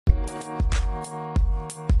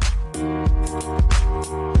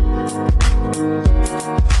Hey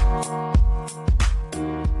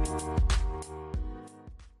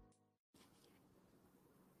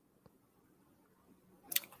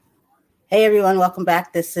everyone, welcome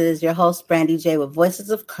back. This is your host, Brandy J with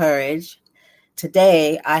Voices of Courage.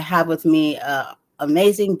 Today, I have with me an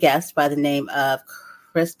amazing guest by the name of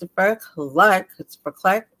Christopher Clark. Christopher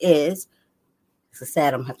Clark is, it's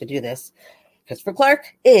sad I'm going to have to do this. Christopher Clark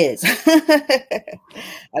is,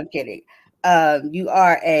 I'm kidding. You're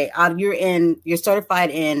certified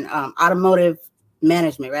in automotive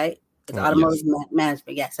management, right? It's automotive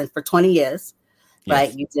management, yes. And for 20 years, right?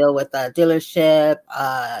 Yes. You deal with dealership,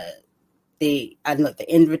 the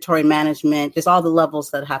inventory management, just all the levels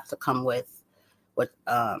that have to come with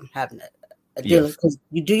having a dealer. Because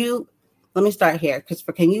let me start here.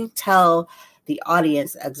 Christopher, can you tell the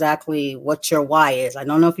audience exactly what your why is? I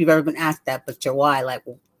don't know if you've ever been asked that, but your why, like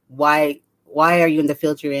why are you in the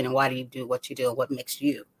field you're in, and why do you do what you do, and what makes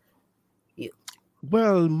you you?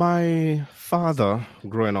 Well, my father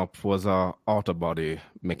growing up was a auto body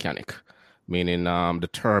mechanic, meaning the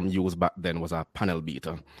term used back then was a panel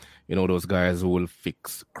beater. You know, those guys who will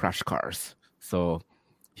fix crash cars. So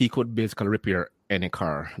he could basically repair any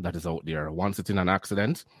car that is out there. Once it's in an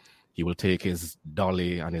accident, he will take his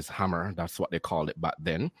dolly and his hammer. That's what they called it back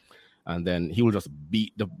then. And then he will just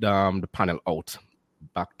beat the panel out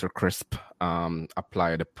back to crisp,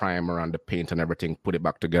 apply the primer and the paint and everything, put it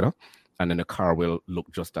back together. And then the car will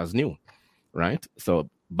look just as new, right? So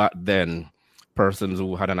back then, persons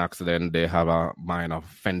who had an accident, they have a minor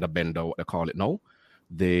fender bender, what they call it now.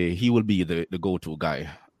 He will be the go-to guy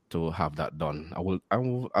to have that done. I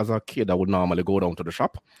will, as a kid, I would normally go down to the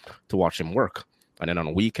shop to watch him work. And then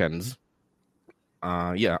on weekends,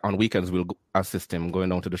 we'll assist him going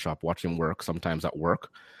down to the shop, watch him work, sometimes at work.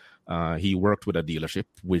 He worked with a dealership,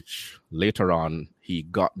 which later on, he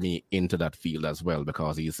got me into that field as well,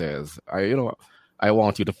 because he says, I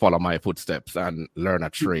want you to follow my footsteps and learn a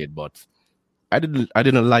trade, but I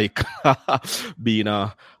didn't like being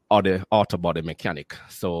a auto body mechanic.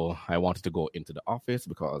 So I wanted to go into the office,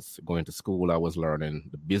 because going to school, I was learning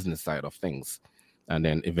the business side of things. And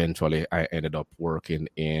then eventually I ended up working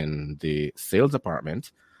in the sales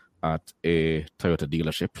department at a Toyota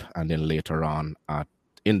dealership. And then later on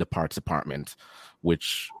in the parts department,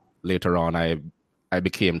 which later on I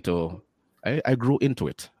grew into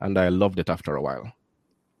it, and I loved it after a while.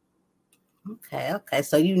 Okay.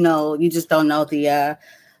 So you just don't know the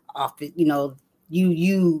office, you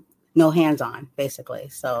know hands-on, basically.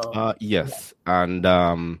 So yes. Yeah. And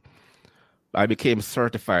I became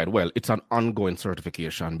certified. Well, it's an ongoing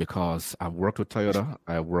certification, because I've worked with Toyota,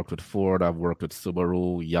 I've worked with Ford, I've worked with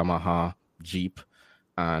Subaru, Yamaha, Jeep,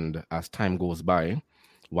 and as time goes by,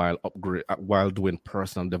 while doing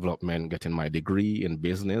personal development, getting my degree in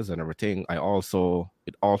business and everything, it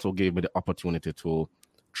also gave me the opportunity to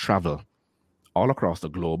travel all across the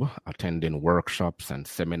globe, attending workshops and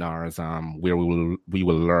seminars where we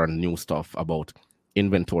will learn new stuff about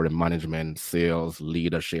inventory management, sales,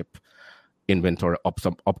 leadership, inventory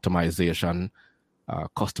optimization,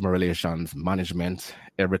 customer relations, management,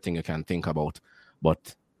 everything you can think about.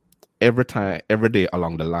 But every day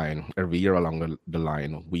along the line, every year along the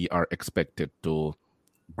line, we are expected to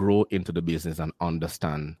grow into the business and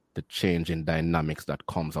understand the change in dynamics that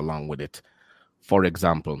comes along with it. For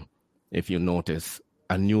example, if you notice,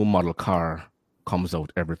 a new model car comes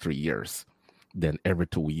out every 3 years, then every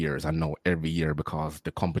 2 years, and now every year, because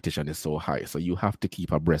the competition is so high. So you have to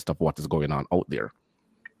keep abreast of what is going on out there.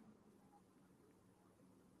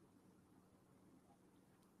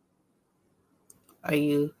 Are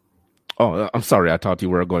you? Oh, I'm sorry. I thought you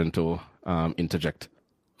were going to interject.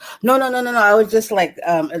 No. I was just like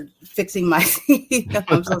fixing my seat.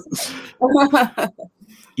 I'm so sorry.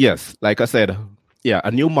 Yes, like I said,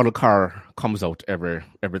 a new model car comes out every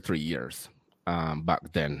 3 years.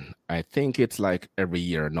 Back then, I think it's like every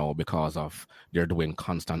year now, because of they're doing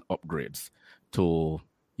constant upgrades to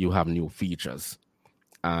you have new features.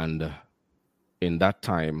 And in that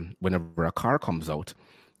time, whenever a car comes out,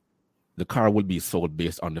 the car will be sold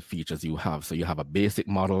based on the features you have. So you have a basic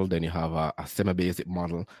model, then you have a semi-basic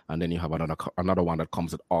model, and then you have another one that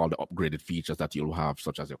comes with all the upgraded features that you'll have,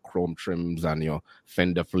 such as your chrome trims and your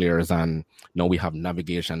fender flares. And now we have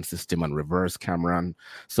navigation system and reverse camera. And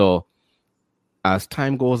so as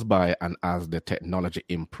time goes by and as the technology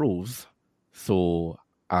improves, so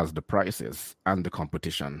as the prices and the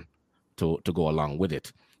competition to go along with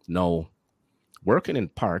it. Now, working in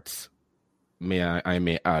parts, I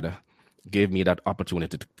may add, gave me that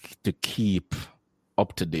opportunity to keep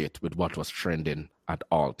up to date with what was trending at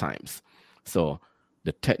all times. So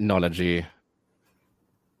the technology,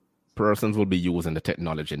 persons will be using the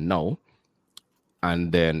technology now,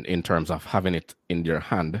 And then in terms of having it in your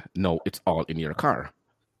hand, no, it's all in your car.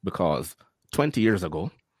 Because 20 years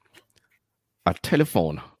ago, a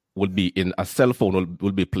telephone would be in a cell phone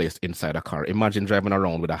will be placed inside a car. Imagine driving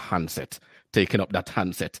around with a handset, taking up that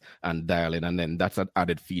handset and dialing, and then that's an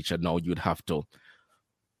added feature. Now you'd have to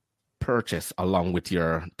purchase along with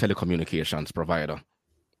your telecommunications provider.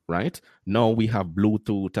 Right now we have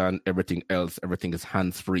Bluetooth and everything else. Everything is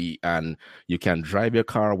hands-free, and you can drive your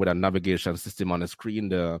car with a navigation system on the screen.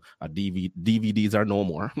 DVDs are no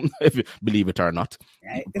more, if you believe it or not.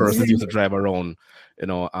 Right. Persons used to drive around,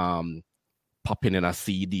 popping in a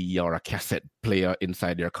CD or a cassette player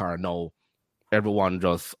inside their car. Now everyone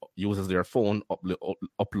just uses their phone,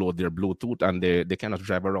 upload their Bluetooth, and they cannot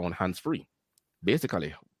drive around hands-free.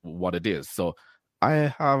 Basically, what it is. So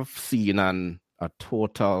I have seen a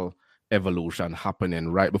total evolution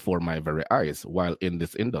happening right before my very eyes while in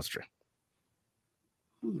this industry.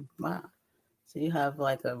 Wow. So you have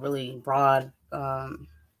like a really broad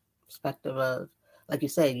perspective of, like you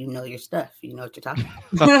said, you know your stuff, you know what you're talking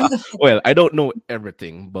about. Well, I don't know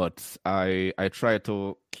everything, but I try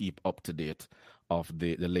to keep up to date of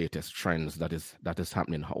the latest trends that is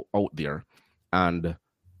happening out there. And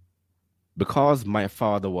because my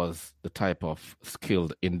father was the type of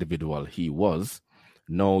skilled individual he was,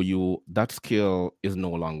 now that skill is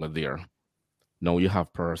no longer there. Now you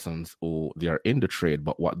have persons who they are in the trade,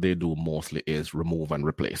 but what they do mostly is remove and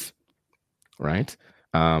replace, right?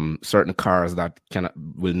 Certain cars that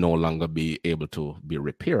will no longer be able to be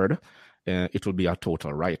repaired, it will be a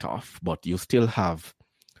total write-off. But you still have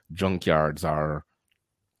junkyards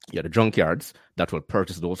the junkyards that will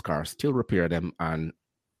purchase those cars, still repair them, and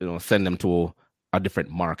send them to a different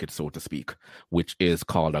market, so to speak, which is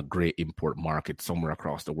called a gray import market somewhere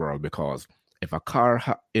across the world. Because if a car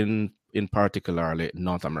in particularly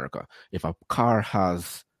North America, if a car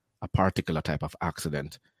has a particular type of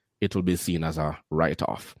accident, it will be seen as a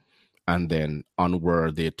write-off, and then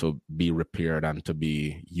unworthy to be repaired and to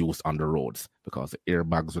be used on the roads, because the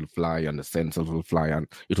airbags will fly and the sensors will fly, and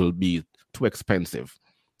it will be too expensive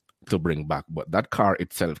to bring back. But that car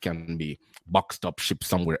itself can be boxed up, shipped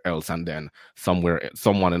somewhere else, and then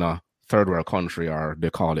someone in a third world country, or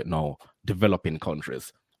they call it now developing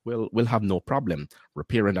countries, will have no problem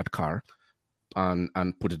repairing that car and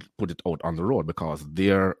put it out on the road, because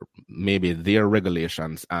their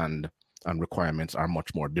regulations and requirements are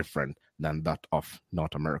much more different than that of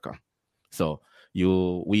North America. So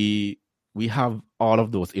we have all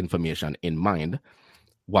of those information in mind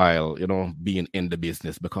while being in the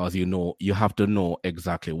business, because you have to know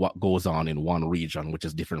exactly what goes on in one region, which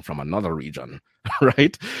is different from another region,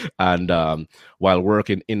 right? And while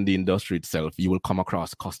working in the industry itself, you will come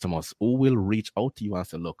across customers who will reach out to you and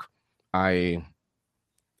say, look, I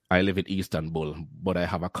live in Istanbul, but I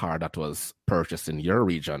have a car that was purchased in your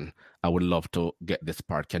region. I would love to get this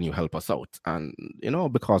part. Can you help us out? And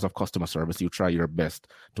because of customer service, you try your best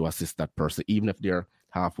to assist that person, even if they're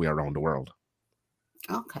halfway around the world.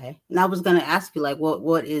 Okay. And I was going to ask you, like,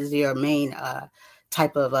 what is your main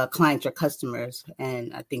type of clients or customers?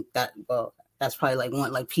 And I think that's probably like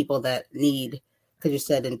like people that need, because you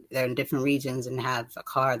said they're in different regions and have a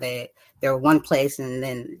car. They're one place, and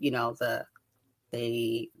then the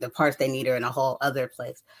parts they need are in a whole other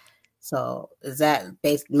place. So is that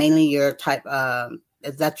based mainly your type?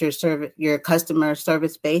 Is that your customer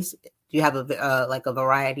service base? Do you have a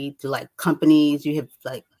variety to like companies? You have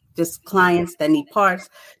like just clients that need parts?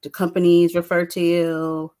 Do companies refer to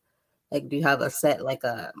you? Like, do you have a set, like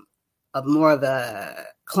a more of a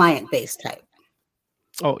client-based type?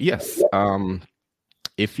 Oh, yes.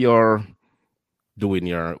 If you're doing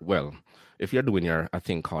your, I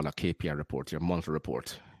think called a KPI report, your monthly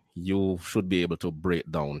report, you should be able to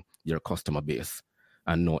break down your customer base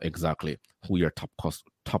and know exactly who your top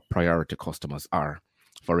priority customers are.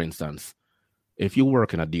 For instance, if you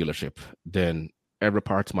work in a dealership, then every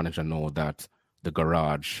parts manager know that the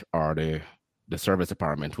garage or the service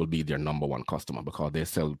department will be their number one customer, because they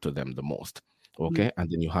sell to them the most. Okay. Mm-hmm.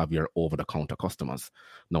 And then you have your over-the-counter customers.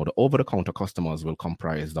 Now, the over-the-counter customers will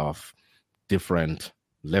comprise of different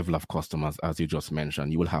level of customers. As you just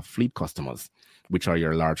mentioned, you will have fleet customers, which are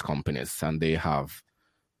your large companies, and they have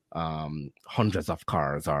hundreds of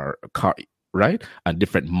cars right? And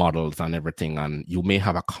different models and everything. And you may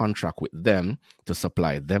have a contract with them to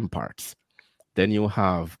supply them parts. Then you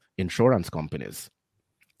have insurance companies,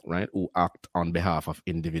 right, who act on behalf of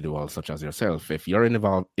individuals such as yourself. If you're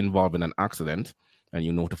involved in an accident and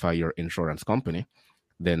you notify your insurance company,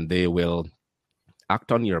 then they will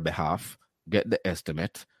act on your behalf, get the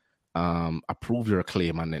estimate, approve your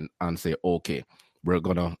claim, and say, okay,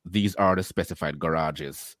 these are the specified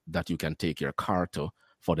garages that you can take your car to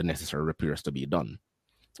for the necessary repairs to be done,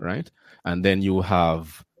 right? And then you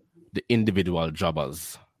have the individual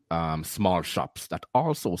jobbers, small shops that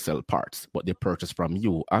also sell parts, but they purchase from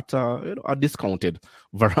you at a discounted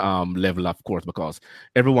level, of course, because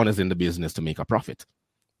everyone is in the business to make a profit.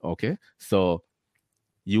 Okay, so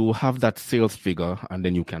you have that sales figure and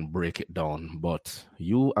then you can break it down. But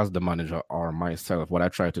you, as the manager, or myself, what I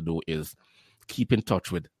try to do is keep in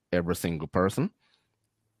touch with every single person,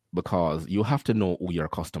 because you have to know who your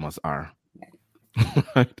customers are.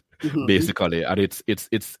 Right? Mm-hmm. Basically, and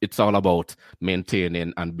it's all about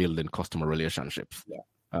maintaining and building customer relationships,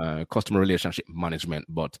 customer relationship management.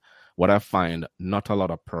 But what I find, not a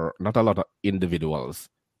lot of individuals,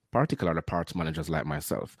 particularly parts managers like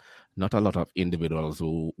myself, not a lot of individuals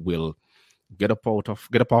who will get up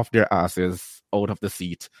off their asses, out of the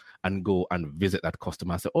seat, and go and visit that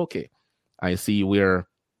customer and say, okay, I see where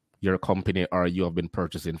your company or you have been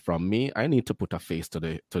purchasing from me. I need to put a face to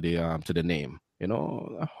the name. You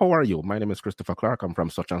know, how are you? My name is Christopher Clark. I'm from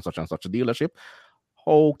such and such and such a dealership.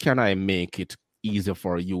 How can I make it easier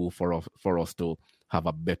for you, for us to have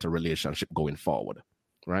a better relationship going forward,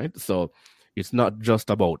 right? So it's not just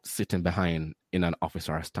about sitting behind in an office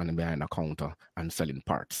or standing behind a counter and selling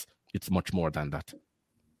parts. It's much more than that.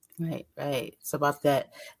 Right. It's about that.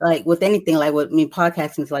 Like with anything, like with me,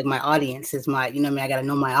 podcasting is like my audience is my, I got to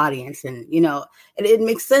know my audience, and it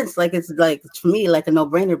makes sense. Like it's like for me, like a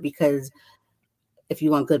no-brainer, because if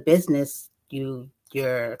you want good business,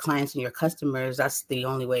 your clients and your customers, that's the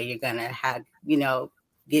only way you're gonna have,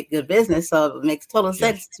 get good business. So it makes total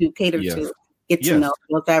sense to cater to. Get to know,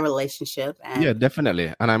 build that relationship. And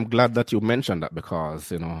definitely. And I'm glad that you mentioned that,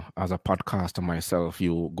 because, as a podcaster myself,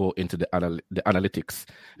 you go into the analytics,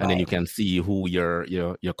 and then you can see who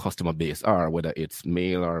your customer base are, whether it's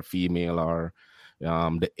male or female, or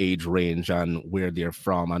the age range and where they're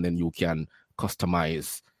from. And then you can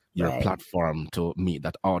customize your platform to meet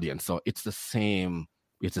that audience. So it's the same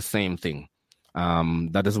thing.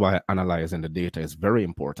 That is why analyzing the data is very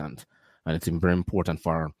important. And it's very important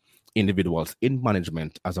for individuals in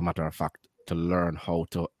management, as a matter of fact, to learn how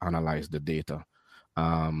to analyze the data,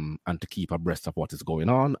 and to keep abreast of what is going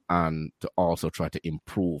on, and to also try to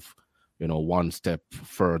improve, one step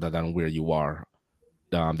further than where you are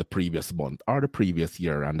the previous month or the previous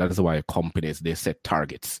year. And that is why companies, they set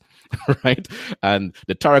targets, right? And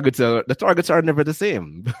the targets are never the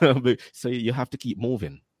same. So you have to keep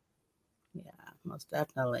moving. Yeah, most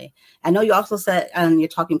definitely. I know you also said on your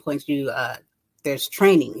talking points, there's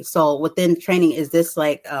training. So within training, is this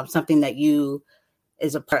like something that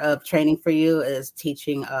is a part of training for you, is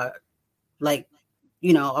teaching about the like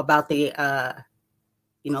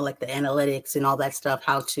the analytics and all that stuff,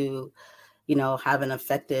 how to have an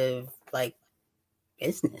effective like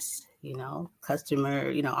business,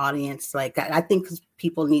 customer, audience. Like I think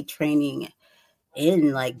people need training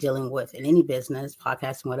in like dealing with, in any business,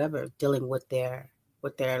 podcasting, whatever, dealing with their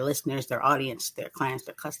listeners, their audience, their clients,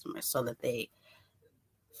 their customers, so that they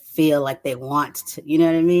feel like they want to, you know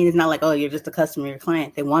what I mean? It's not like, oh, you're just a customer, your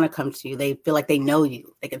client. They want to come to you. They feel like they know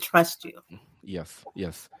you. They can trust you. Yes.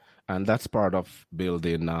 And that's part of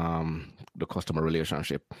building the customer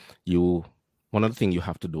relationship. One of the things you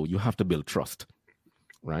have to do, you have to build trust,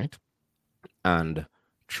 right? And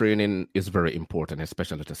training is very important,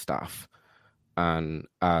 especially to staff. And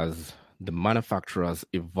as the manufacturers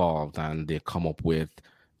evolve and they come up with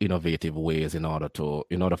innovative ways in order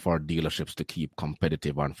for dealerships to keep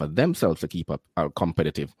competitive and for themselves to keep up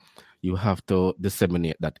competitive, you have to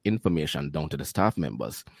disseminate that information down to the staff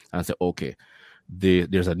members and say, okay,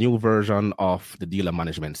 there's a new version of the dealer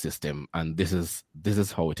management system, and this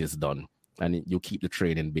is how it is done. And you keep the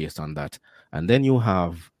training based on that. And then you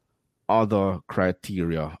have other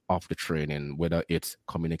criteria of the training, whether it's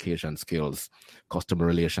communication skills, customer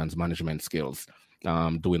relations management skills,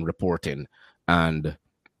 doing reporting, and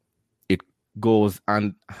it goes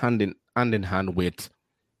hand in hand with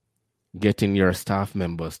getting your staff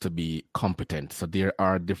members to be competent. So there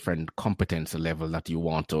are different competence levels that you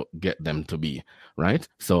want to get them to be, right?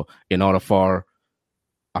 So in order for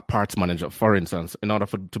a parts manager, for instance, in order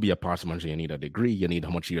to be a parts manager, you need a degree, you need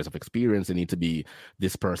how much years of experience, you need to be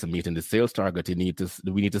this person meeting the sales target, we need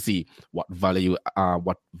to see what value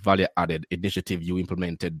added initiative you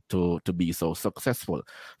implemented to be so successful.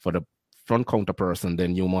 For the front counter person,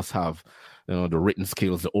 then you must have the written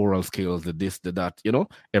skills, the oral skills, the this, the that,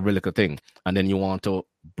 every little thing. And then you want to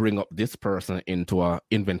bring up this person into a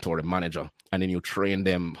inventory manager, and then you train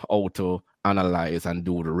them how to analyze and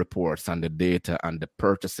do the reports and the data and the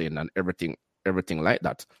purchasing and everything like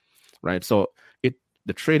that, right? So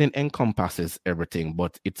the training encompasses everything,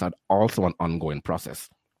 but it's also an ongoing process,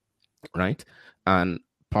 right? And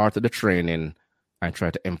part of the training I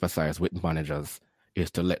try to emphasize with managers is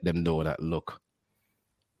to let them know that, look,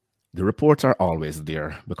 the reports are always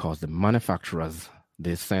there because the manufacturers,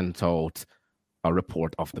 they sent out a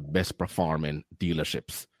report of the best performing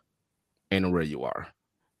dealerships anywhere you are.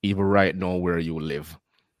 Even right now where you live,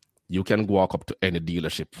 you can walk up to any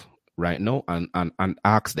dealership right now and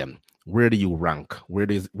ask them, where do you rank? Where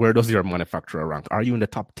does your manufacturer rank? Are you in the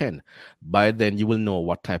top 10? By then you will know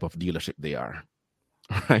what type of dealership they are,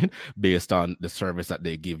 right? Based on the service that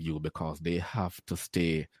they give you, because they have to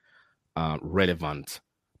stay relevant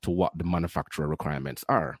to what the manufacturer requirements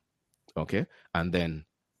are. Okay. And then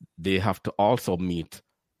they have to also meet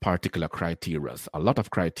particular criteria, a lot of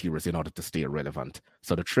criteria in order to stay relevant.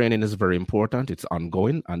 So the training is very important. It's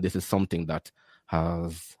ongoing. And this is something that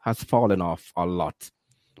has fallen off a lot,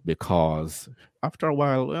 because after a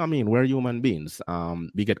while, I mean, we're human beings.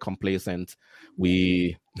 We get complacent.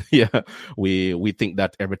 We think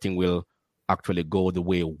that everything will actually go the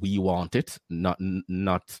way we want it, not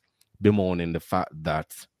bemoaning the fact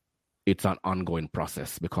that it's an ongoing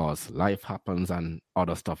process, because life happens and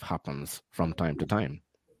other stuff happens from time to time.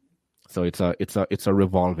 So it's a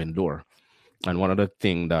revolving door. And one other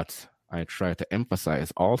thing that I try to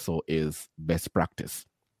emphasize also is best practice,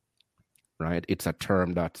 right? It's a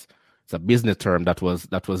business term that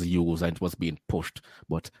was used and it was being pushed,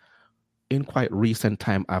 but in quite recent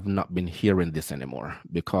time, I've not been hearing this anymore,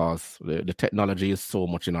 because the technology is so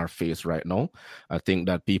much in our face right now. I think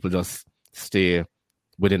that people just stay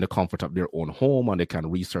within the comfort of their own home, and they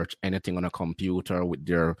can research anything on a computer with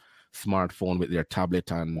their smartphone, with their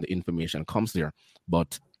tablet, and the information comes there.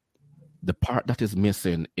 But the part that is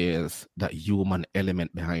missing is that human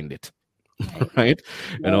element behind it, right?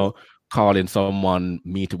 Calling someone,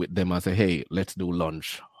 meet with them and say, hey, let's do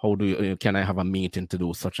lunch. Can I have a meeting to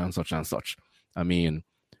do such and such and such? I mean,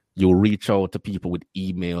 you reach out to people with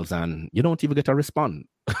emails and you don't even get a response.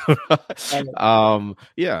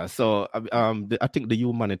 So I think the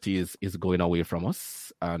humanity is going away from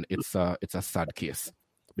us, and it's a sad case,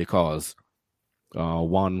 because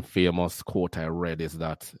one famous quote I read is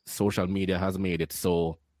that social media has made it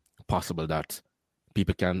so possible that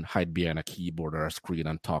people can hide behind a keyboard or a screen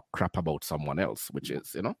and talk crap about someone else, which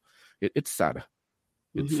is, it's sad.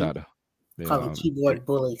 It's sad. Call them keyboard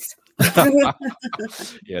bullies.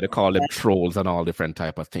 Yeah, they call them trolls and all different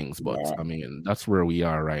type of things. But I mean, that's where we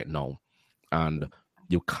are right now. And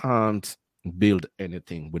you can't build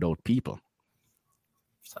anything without people.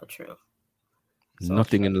 So true.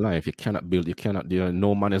 Nothing in life. You cannot build.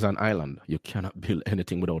 No man is an island. You cannot build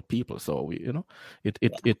anything without people. So,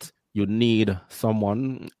 you need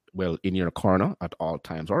someone, well, in your corner at all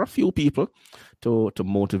times, or a few people to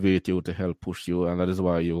motivate you, to help push you. And that is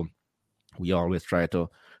why we always try to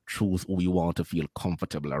choose who we want to feel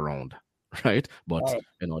comfortable around, right? But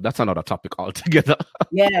that's another topic altogether.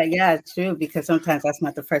 yeah, true, because sometimes that's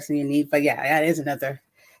not the person you need. But yeah, that is another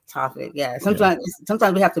topic. Yeah, sometimes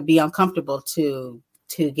we have to be uncomfortable to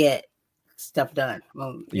get stuff done.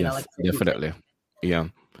 Well, definitely.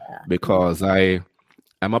 Because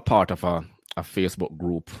I'm a part of a Facebook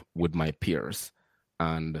group with my peers,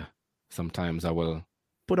 and sometimes I will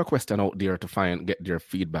put a question out there to get their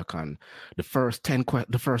feedback on. The first 10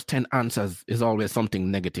 answers is always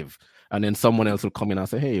something negative, and then someone else will come in and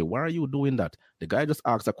say, hey, why are you doing that? The guy just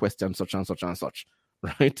asked a question such and such and such,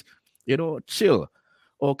 right? Chill.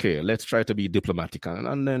 Okay, let's try to be diplomatic,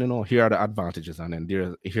 and then here are the advantages, and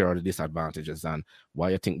then here are the disadvantages, and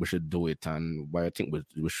why I think we should do it, and why I think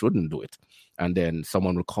we shouldn't do it. And then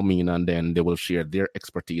someone will come in, and then they will share their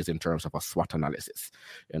expertise in terms of a SWOT analysis,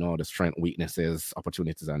 the strengths, weaknesses,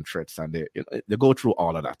 opportunities, and threats, and they go through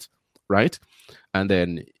all of that, right? And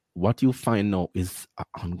then what you find now is an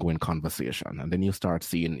ongoing conversation, and then you start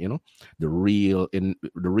seeing, the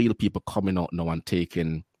real people coming out now and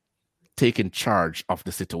taking charge of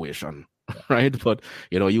the situation, right? But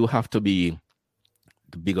you have to be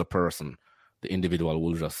the bigger person. The individual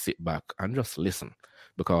will just sit back and just listen,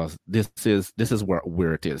 because this is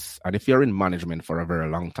where it is. And if you're in management for a very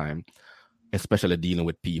long time, especially dealing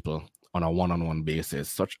with people on a one-on-one basis,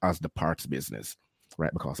 such as the parts business,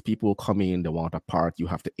 right? Because people come in, they want a part, you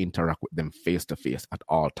have to interact with them face to face at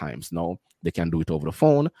all times. Now they can do it over the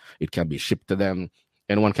phone, it can be shipped to them,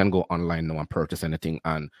 anyone can go online now and purchase anything,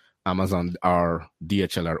 and Amazon or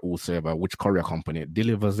DHL or whosoever, which courier company,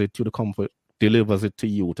 delivers it to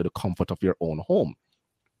you to the comfort of your own home,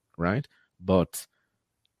 right? But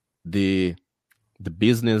the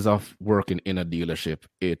business of working in a dealership,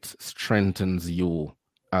 it strengthens you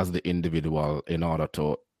as the individual in order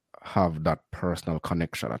to have that personal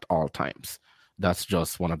connection at all times. That's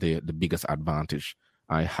just one of the biggest advantage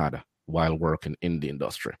I had while working in the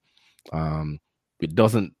industry. It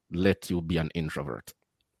doesn't let you be an introvert.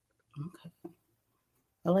 Okay.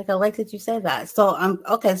 I like that you said that. So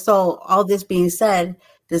okay. So all this being said,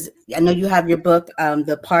 I know you have your book,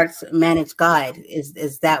 the Parts Managed Guide.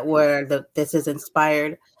 Is that where this is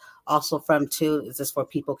inspired also from too? Is this where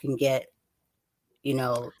people can get,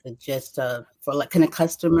 just for like, can a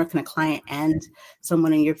client and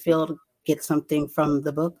someone in your field get something from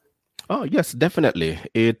the book? Oh yes, definitely.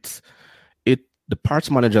 The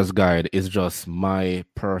Parts Manager's Guide is just my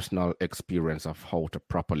personal experience of how to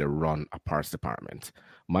properly run a parts department.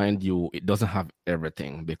 Mind you, it doesn't have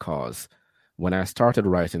everything, because when I started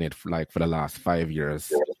writing it, like for the last 5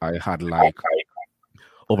 years, I had like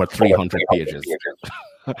over 300 pages.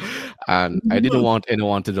 And I didn't want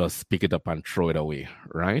anyone to just pick it up and throw it away,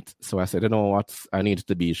 right? So I said, you know what? I need it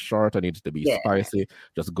to be short. I need it to be spicy.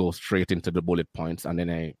 Just go straight into the bullet points. And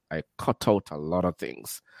then I cut out a lot of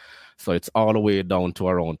things. So it's all the way down to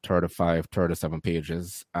around 35, 37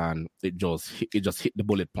 pages. And it just hit the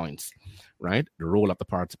bullet points, right? The role of the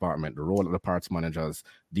parts department, the role of the parts managers.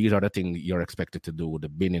 These are the things you're expected to do: the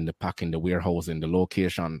binning, the packing, the warehousing, the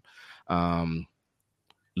location,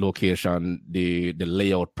 the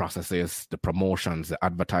layout processes, the promotions, the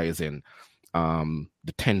advertising,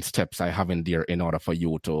 the 10 steps I have in there in order for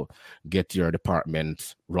you to get your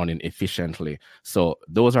department running efficiently. So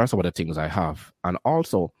those are some of the things I have. And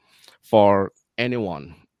also, for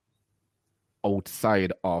anyone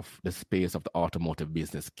outside of the space of the automotive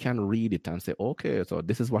business can read it and say, okay, so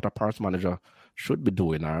this is what a parts manager should be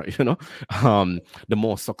doing. Or, the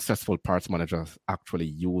most successful parts managers actually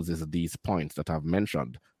uses these points that I've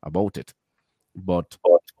mentioned about it. But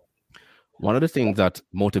one of the things that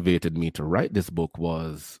motivated me to write this book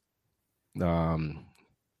was a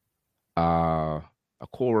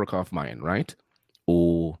co-worker of mine, right?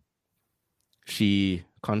 Who she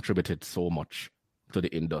contributed so much to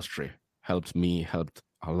the industry, helped me, helped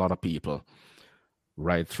a lot of people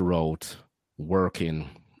right throughout working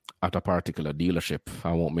at a particular dealership.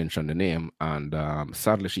 I won't mention the name. And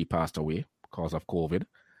sadly, she passed away because of COVID.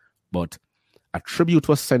 But a tribute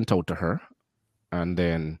was sent out to her. And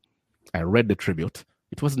then I read the tribute.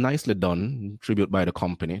 It was nicely done, tribute by the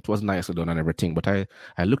company. It was nicely done and everything. But I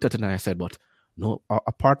looked at it and I said, but no,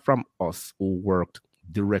 apart from us who worked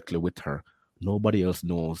directly with her, nobody else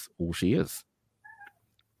knows who she is,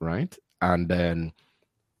 right? And then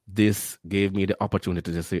this gave me the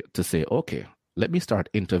opportunity to say, okay, let me start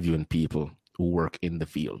interviewing people who work in the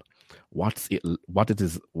field. What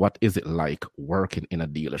is it like working in a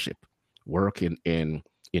dealership, working in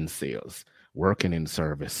sales, working in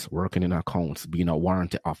service, working in accounts, being a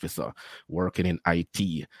warranty officer, working in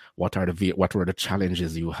IT? What were the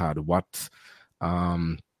challenges you had? What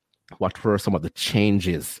were some of the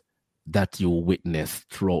changes that you witnessed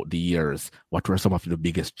throughout the years? What were some of the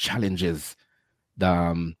biggest challenges?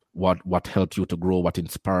 What helped you to grow? What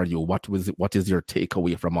inspired you? What is your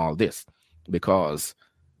takeaway from all this? Because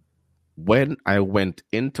when I went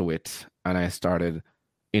into it and I started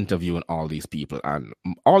interviewing all these people, and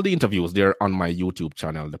all the interviews, they're on my YouTube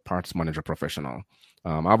channel, The Parts Manager Professional.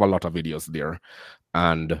 I have a lot of videos there,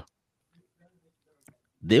 and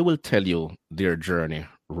they will tell you their journey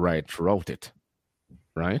right throughout it,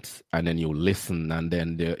 right? And then you listen, and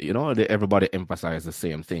then everybody emphasizes the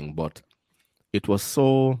same thing. But it was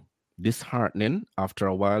so disheartening after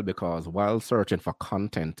a while, because while searching for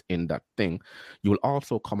content in that thing, you will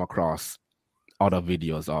also come across other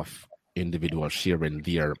videos of individuals sharing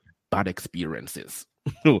their bad experiences,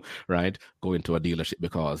 right? Going to a dealership,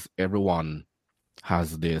 because everyone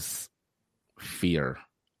has this fear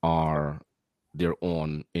or their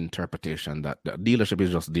own interpretation that the dealership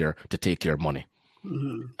is just there to take your money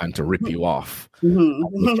and to rip you off. And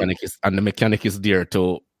the mechanic is there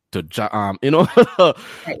to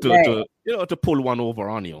pull one over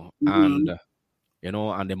on you. And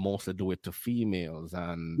and they mostly do it to females.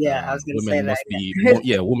 And I was gonna women say must be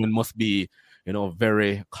women must be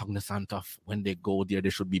very cognizant of when they go there.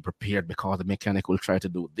 They should be prepared, because the mechanic will try to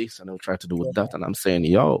do this and he'll try to do that. And I'm saying,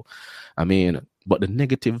 but the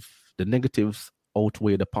negatives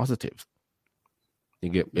outweigh the positives.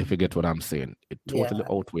 If you get what I'm saying, it totally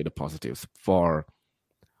outweigh the positives.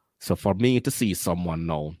 So for me to see someone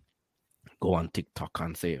now go on TikTok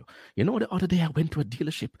and say, the other day I went to a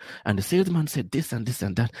dealership and the salesman said this and this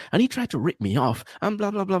and that, and he tried to rip me off and blah,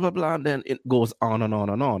 blah, blah, blah, blah. And then it goes on and on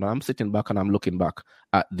and on. I'm sitting back and I'm looking back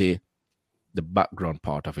at the background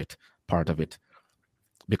part of it.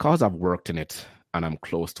 Because I've worked in it and I'm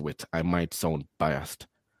close to it, I might sound biased,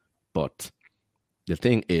 but The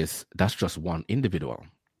thing is, that's just one individual.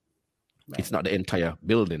 Right. It's not the entire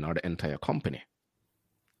building or the entire company.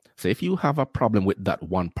 So if you have a problem with that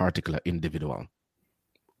one particular individual,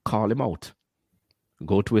 call him out.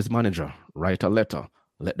 Go to his manager, write a letter,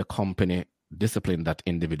 let the company discipline that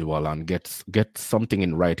individual and get something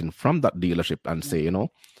in writing from that dealership and say,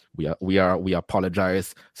 we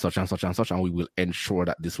apologize, such and such and such, and we will ensure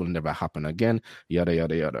that this will never happen again. Yada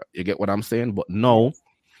yada yada. You get what I'm saying? But no,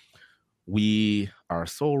 we are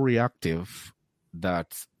so reactive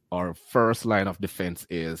that our first line of defense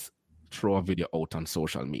is throw a video out on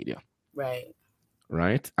social media.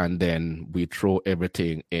 Right. And then we throw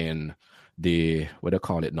everything in the, what do you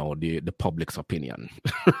call it now, the public's opinion,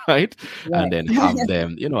 right? And then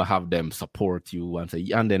have them support you and say,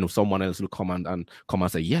 and then someone else will come and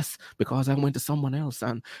say, yes, because I went to someone else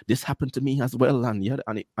and this happened to me as well, and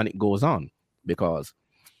it goes on. Because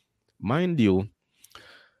mind you,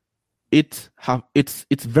 it's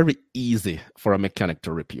very easy for a mechanic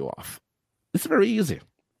to rip you off. It's very easy.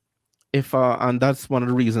 And that's one of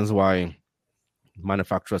the reasons why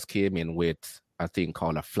manufacturers came in with a thing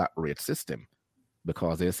called a flat rate system,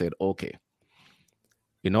 because they said, okay,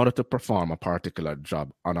 in order to perform a particular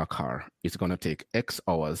job on a car, it's going to take X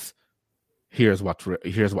hours. Here's what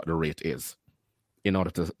the rate is in order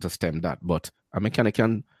to stem that. But a mechanic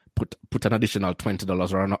can put an additional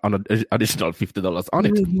 $20 or an additional $50 on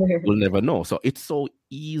it. We'll never know. So it's so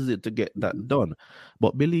easy to get that done.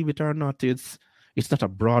 But believe it or not, it's not a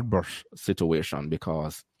broad brush situation,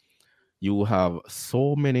 because you have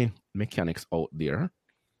so many mechanics out there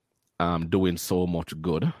doing so much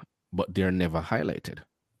good, but they're never highlighted.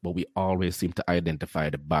 But we always seem to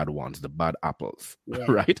identify the bad ones, the bad apples,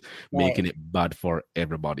 right? Making it bad for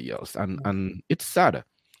everybody else. And it's sad.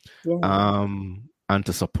 And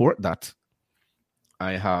to support that,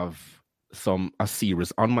 I have a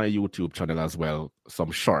series on my YouTube channel as well,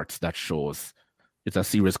 some shorts that shows, it's a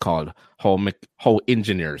series called How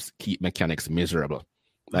Engineers Keep Mechanics Miserable.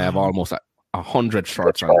 I have almost 100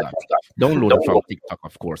 shorts on that. Download it from TikTok,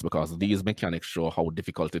 of course, because these mechanics show how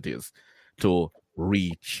difficult it is to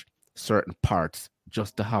reach certain parts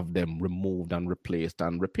just to have them removed and replaced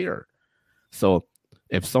and repaired. So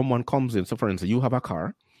if someone comes in, so for instance, you have a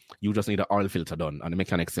car, you just need an oil filter done, and the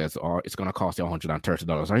mechanic says, it's going to cost you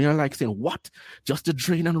 $130. And you're like saying, what? Just to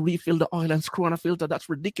drain and refill the oil and screw on a filter? That's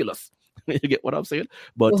ridiculous. You get what I'm saying?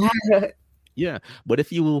 But yeah, but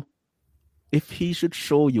if he should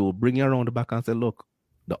show you, bring you around the back and say, look,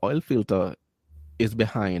 the oil filter is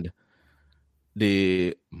behind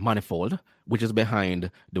the manifold, which is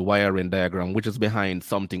behind the wiring diagram, which is behind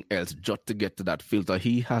something else, just to get to that filter,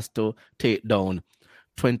 he has to take down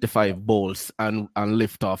 25 bolts and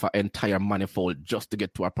lift off an entire manifold just to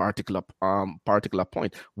get to a particular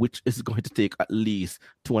point, which is going to take at least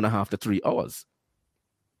 2.5 to 3 hours.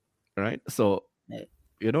 Right? So,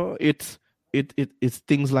 it's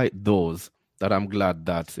things like those that I'm glad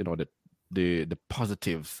that, the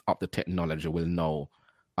positives of the technology will now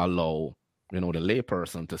allow, the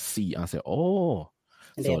layperson to see and say, oh,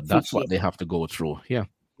 so that's what they have to go through. Yeah.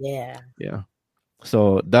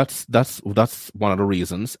 So that's one of the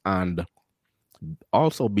reasons. And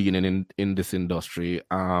also being in this industry,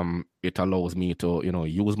 it allows me to,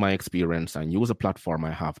 use my experience and use a platform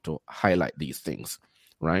I have to highlight these things,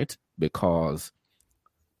 right? Because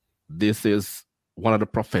this is one of the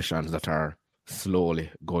professions that are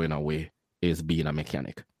slowly going away, is being a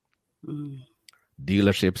mechanic.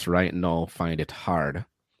 Dealerships right now find it hard,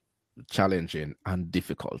 challenging, and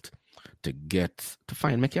difficult to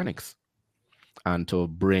find mechanics and to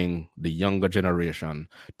bring the younger generation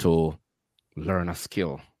to learn a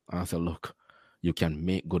skill and say, look, you can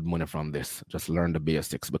make good money from this. Just learn the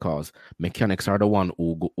basics, because mechanics are the ones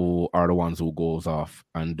who goes off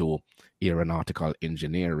and do aeronautical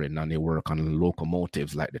engineering, and they work on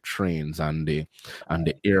locomotives like the trains and the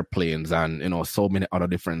airplanes and so many other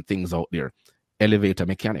different things out there. Elevator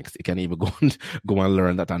mechanics, you can even go and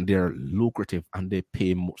learn that, and they're lucrative, and they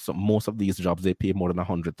pay most of these jobs, they pay more than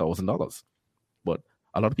 $100,000. But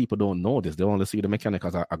a lot of people don't know this. They only see the mechanic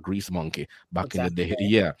as a grease monkey back in the day.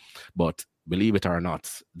 Yeah. But believe it or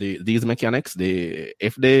not, these mechanics, they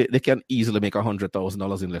can easily make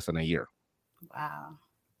 $100,000 in less than a year. Wow.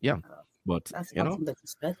 Yeah. But that's awesome that you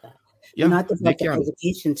said that. Yeah, I think about the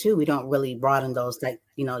education too. We don't really broaden those. Like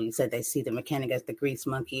you said, they see the mechanic as the grease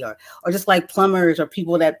monkey, or just like plumbers or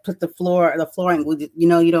people that put the flooring.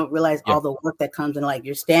 You don't realize all the work that comes in. Like,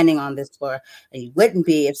 you're standing on this floor, and you wouldn't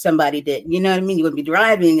be if somebody did. You know what I mean? You wouldn't be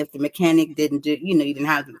driving if the mechanic didn't do. You didn't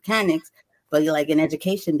have the mechanics. But like in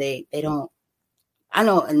education, they don't I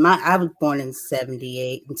know I was born in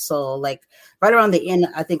 78. And so like right around the end,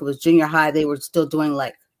 I think it was junior high, they were still doing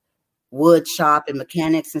like wood shop and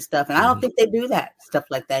mechanics and stuff. And I don't think they do that stuff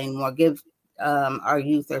like that anymore. Give our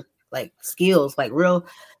youth their like skills, like real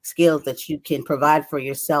skills that you can provide for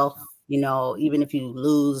yourself, even if you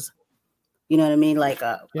lose, you know what I mean? Like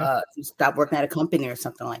you stop working at a company or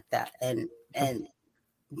something like that. And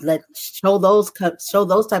show those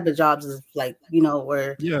type of jobs is like,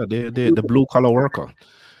 where the blue collar worker.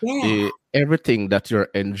 Yeah. Everything that you're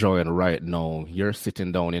enjoying right now, you're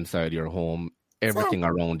sitting down inside your home, everything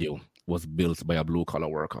around you was built by a blue collar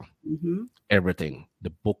worker. Mm-hmm. Everything, the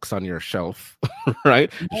books on your shelf,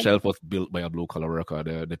 right? The shelf was built by a blue collar worker.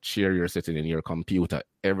 The chair you're sitting in, your computer,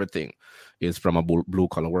 everything is from a blue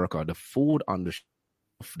collar worker. The food on the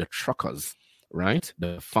shelf, the truckers, right?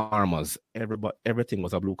 The farmers, everything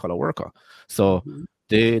was a blue collar worker. So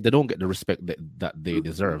they don't get the respect that they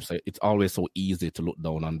deserve. So it's always so easy to look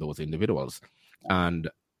down on those individuals. And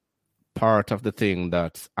part of the thing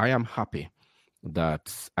that I am happy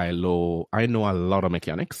that I know a lot of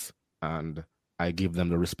mechanics and I give them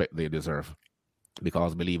the respect they deserve,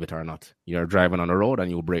 because believe it or not, you're driving on the road and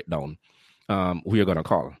you break down. Who you're gonna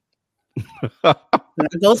call? Not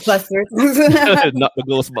the Ghostbusters. Not the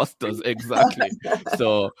Ghostbusters, exactly.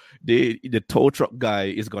 So the tow truck guy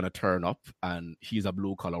is gonna turn up and he's a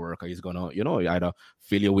blue collar worker. He's gonna, either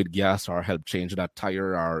fill you with gas or help change that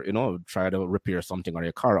tire or, try to repair something on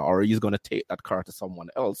your car, or he's gonna take that car to someone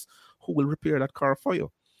else who will repair that car for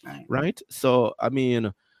you. Right? So I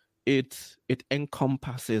mean, it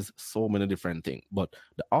encompasses so many different things. But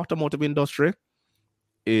the automotive industry,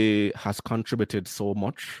 it has contributed so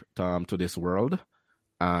much to this world,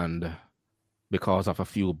 and because of a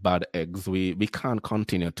few bad eggs, we can't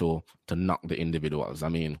continue to knock the individuals. I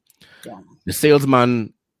mean, the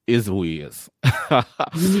salesman is who he is,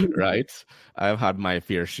 right? I've had my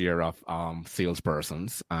fair share of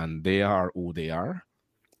salespersons, and they are who they are,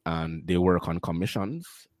 and they work on commissions,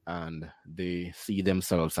 and they see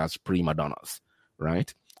themselves as prima donnas,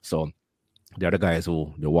 right? So they're the guys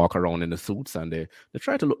who they walk around in the suits and they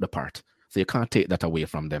try to look the part. So you can't take that away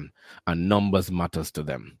from them. And numbers matters to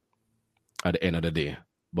them at the end of the day.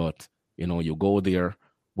 But, you go there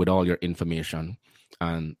with all your information,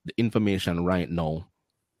 and the information right now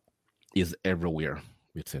is everywhere.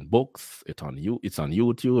 It's in books, it's on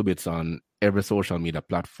YouTube, it's on every social media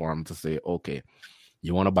platform to say, okay,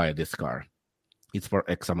 you want to buy this car. It's for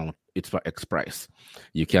X amount. It's for X price.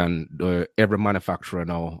 You can. Every manufacturer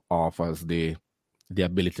now offers the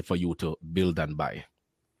ability for you to build and buy.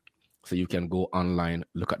 So you can go online,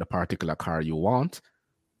 look at the particular car you want.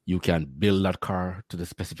 You can build that car to the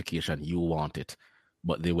specification you want it,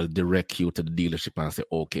 but they will direct you to the dealership and say,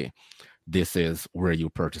 okay, this is where you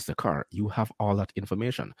purchase the car. You have all that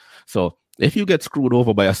information. So if you get screwed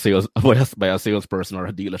over by a salesperson or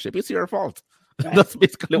a dealership, it's your fault. Right. That's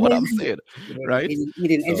basically what I'm saying, right? You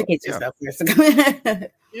didn't educate yourself.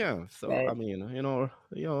 Yeah. So right. I mean,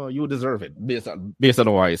 you deserve it based on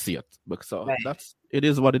how I see it. So it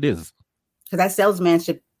is what it is. Because that salesman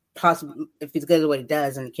should possibly, if he's good at what he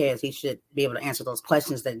does and cares, he should be able to answer those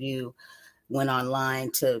questions that you went online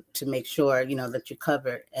to make sure that you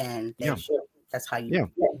cover and make sure that's how you.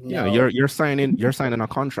 You're signing a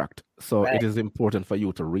contract, so it is important for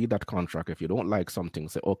you to read that contract. If you don't like something,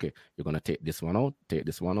 say, okay, you're gonna take this one out, take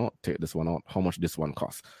this one out, take this one out. How much this one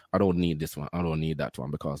costs? I don't need this one. I don't need that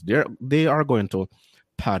one, because they are going to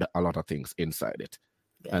pad a lot of things inside it,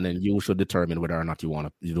 and then you should determine whether or not you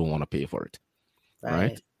don't want to pay for it,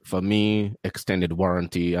 right? For me, extended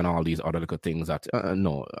warranty and all these other little things that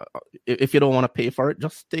no, if you don't want to pay for it,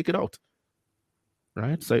 just take it out.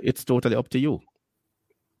 Right, so it's totally up to you.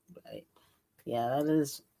 Right. Yeah, that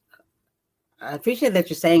is. I appreciate that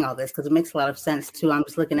you're saying all this because it makes a lot of sense too. I'm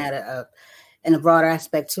just looking at it in a broader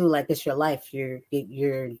aspect too. Like it's your life. You're,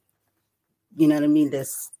 you know what I mean.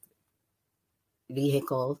 This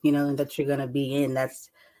vehicle, that you're gonna be in. That's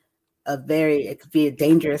it could be a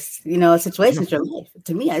dangerous, situation. It's your life.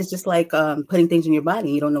 To me, it's just like putting things in your body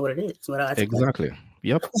and you don't know what it is. Exactly.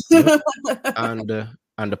 Yep.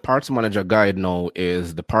 And the parts manager guide now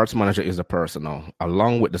is the parts manager is the person now,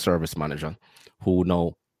 along with the service manager, who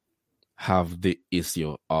now have the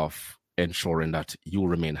issue of ensuring that you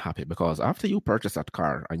remain happy. Because after you purchase that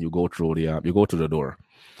car and you go through you go to the door,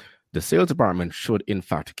 the sales department should in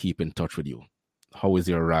fact keep in touch with you. How is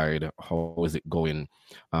your ride? How is it going?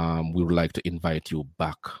 We would like to invite you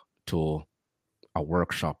back to a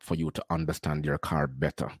workshop for you to understand your car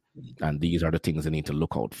better. And these are the things you need to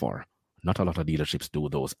look out for. Not a lot of dealerships do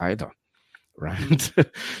those either, right?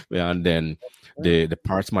 And then the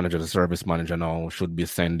parts manager, the service manager now should be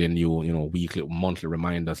sending you, weekly, monthly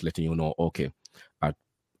reminders, letting you know, okay,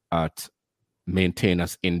 at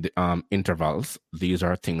maintenance in the, intervals, these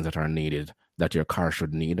are things that are needed, that your car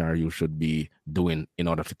should need or you should be doing in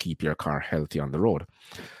order to keep your car healthy on the road.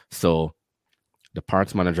 So the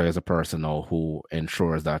parts manager is a person now who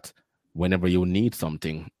ensures that whenever you need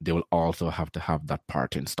something, they will also have to have that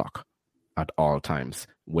part in stock at all times,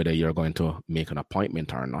 whether you're going to make an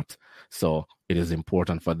appointment or not. So it is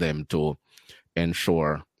important for them to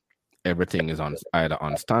ensure everything is either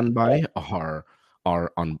on standby or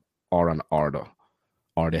on order,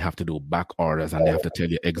 or they have to do back orders and they have to tell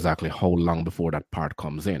you exactly how long before that part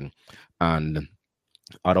comes in. And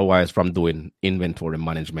otherwise, from doing inventory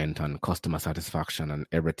management and customer satisfaction and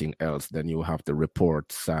everything else, then you have the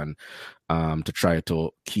reports and to try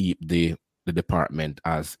to keep the department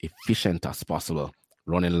as efficient as possible,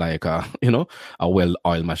 running like a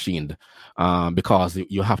well-oiled machine, because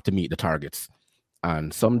you have to meet the targets.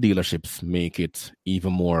 And some dealerships make it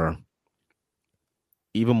even more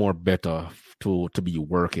better to be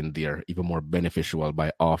working there, even more beneficial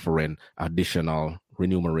by offering additional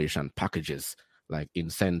remuneration packages like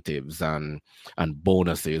incentives and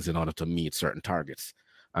bonuses in order to meet certain targets.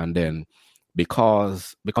 And then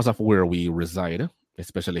because of where we reside,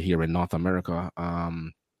 especially here in North America,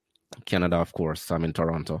 Canada, of course, I'm in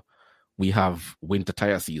Toronto, we have winter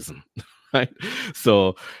tire season, right?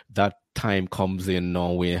 So that time comes in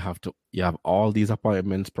now, you have all these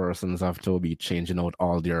appointments, persons have to be changing out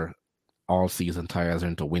all their all-season tires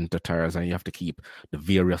into winter tires, and you have to keep the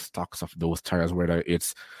various stocks of those tires, whether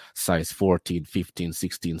it's size 14, 15,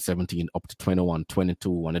 16, 17, up to 21,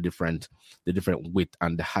 22, and the different width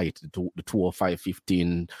and the height, the 205,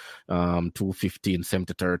 15, 215,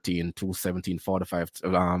 70, 13, 217, 45,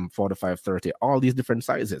 45, 30, all these different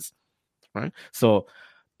sizes, right? So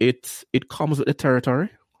it comes with the territory,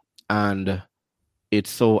 and it's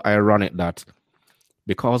so ironic that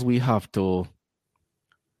because we have to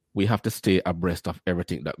stay abreast of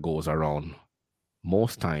everything that goes around,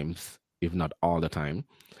 most times, if not all the time,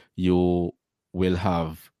 you will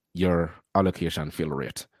have your allocation fill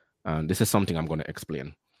rate. And this is something I'm going to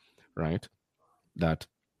explain, right? That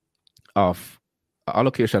of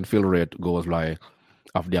allocation fill rate goes like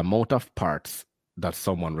of the amount of parts that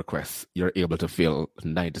someone requests, you're able to fill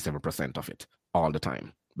 97% of it all the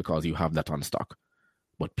time because you have that on stock.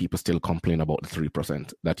 But people still complain about the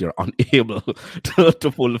 3% that you're unable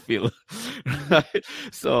to fulfill. Right?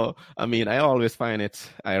 So, I mean, I always find it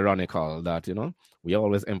ironical that, we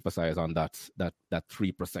always emphasize on that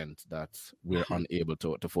 3% that we're unable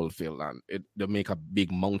to fulfill, and they make a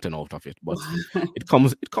big mountain out of it. But it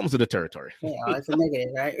comes with the territory. Yeah, it's a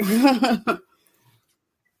negative, right?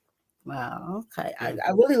 Wow. Okay.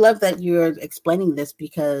 I really love that you're explaining this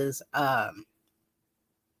because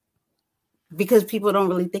people don't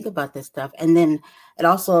really think about this stuff. And then it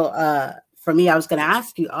also, for me, I was going to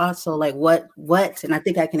ask you also, like, what, and I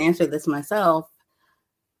think I can answer this myself.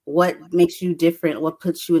 What makes you different? What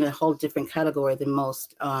puts you in a whole different category than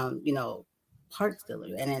most, parts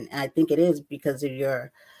dealers? And I think it is because of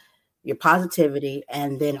your positivity,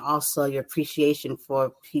 and then also your appreciation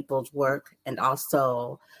for people's work, and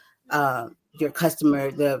also your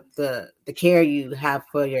customer, the care you have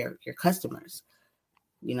for your customers.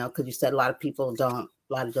 Because you said a lot of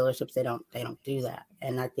dealerships, they don't do that.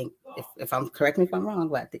 And I think if I'm, correct me if I'm wrong,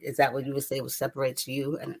 but is that what you would say what separates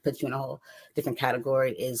you and puts you in a whole different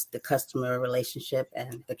category is the customer relationship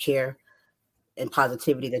and the care and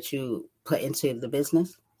positivity that you put into the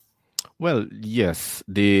business? Well, yes,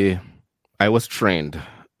 I was trained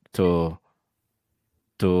to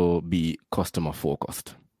be customer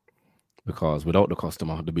focused, because without the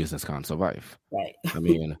customer, the business can't survive. Right. I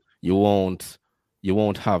mean, you won't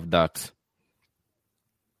have that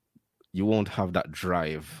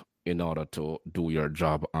drive in order to do your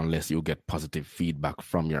job unless you get positive feedback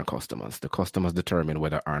from your customers. The customers determine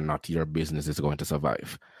whether or not your business is going to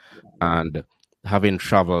survive. And having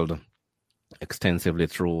traveled extensively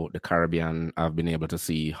through the Caribbean, I've been able to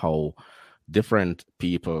see how different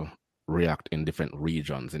people react in different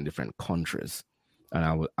regions, in different countries. And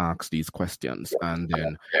I will ask these questions, and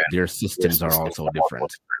then their systems are also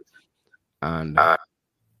different. And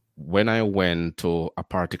when I went to a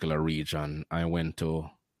particular region, I went to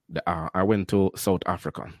South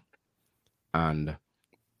Africa, and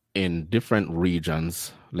in different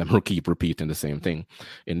regions, let me keep repeating the same thing.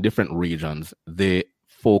 In different regions, they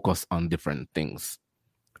focus on different things.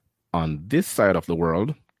 On this side of the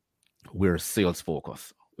world, we're sales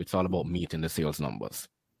focused. It's all about meeting the sales numbers,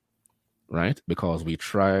 right? Because we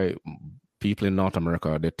try people in North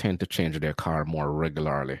America, they tend to change their car more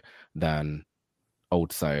regularly than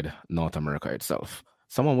outside North America itself.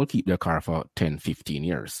 Someone will keep their car for 10, 15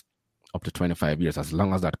 years, up to 25 years, as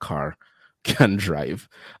long as that car can drive,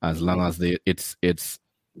 as long as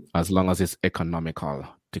as long as it's economical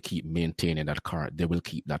to keep maintaining that car, they will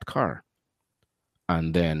keep that car.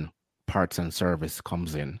 And then parts and service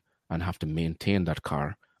comes in and have to maintain that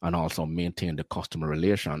car and also maintain the customer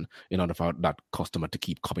relation in order for that customer to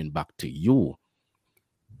keep coming back to you,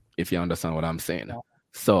 if you understand what I'm saying. Yeah.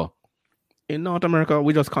 So in North America,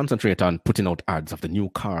 we just concentrate on putting out ads of the new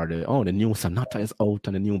car. The new Sonata is out,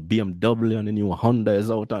 and the new BMW and the new Honda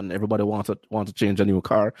is out, and everybody wants to change a new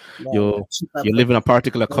car. Yeah, you live in a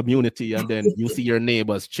particular community, and then you see your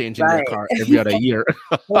neighbors changing their car every other year.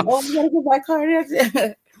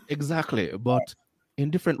 Exactly. But in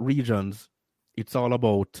different regions, it's all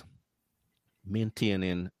about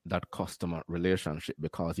maintaining that customer relationship,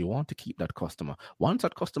 because you want to keep that customer. Once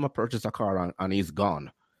that customer purchases a car and he's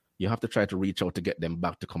gone, you have to try to reach out to get them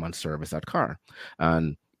back to come and service that car.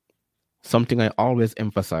 And something I always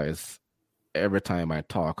emphasize every time I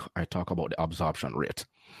talk about the absorption rate.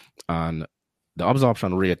 And the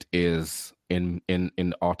absorption rate is in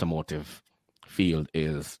the automotive field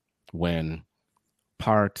is when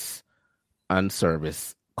parts and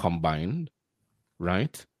service combined,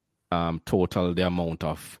 right? Total the amount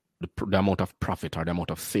of profit or the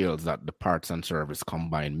amount of sales that the parts and service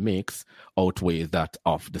combined makes outweighs that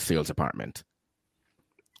of the sales department.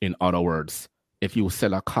 In other words, if you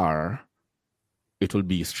sell a car, it will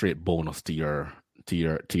be straight bonus to your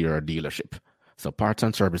dealership. So parts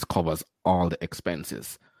and service covers all the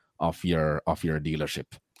expenses of your dealership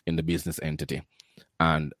in the business entity.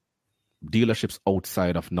 And dealerships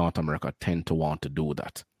outside of North America tend to want to do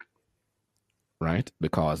that, right?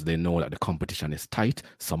 Because they know that the competition is tight.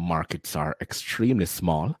 Some markets are extremely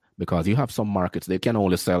small, because you have some markets, they can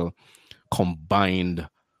only sell the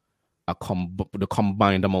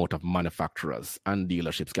combined amount of manufacturers and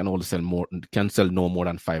dealerships can sell no more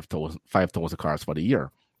than 5,000 cars for the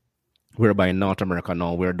year. Whereby in North America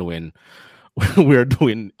now we're doing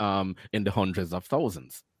in the hundreds of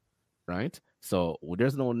thousands, right? So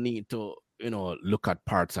there's no need to look at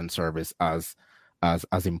parts and service as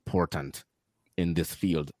important in this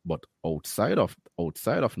field. But outside of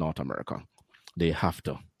North America, they have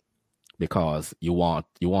to, because you want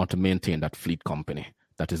to maintain that fleet company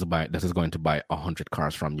that is going to buy 100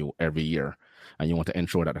 cars from you every year, and you want to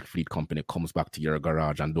ensure that fleet company comes back to your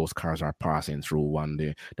garage and those cars are passing through, and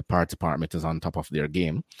the parts department is on top of their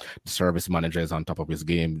game, the service manager is on top of his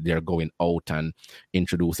game, they're going out and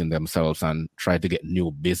introducing themselves and try to get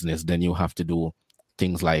new business. Then you have to do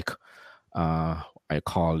things like I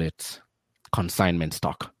call it consignment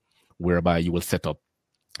stock, whereby you will set up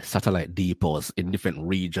satellite depots in different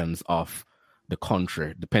regions of the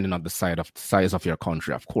country, depending on the size of your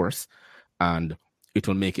country, of course, and it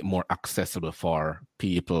will make it more accessible for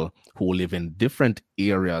people who live in different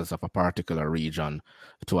areas of a particular region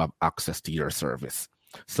to have access to your service.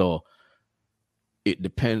 So it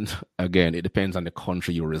depends on the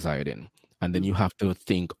country you reside in. And then you have to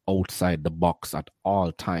think outside the box at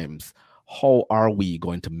all times. How are we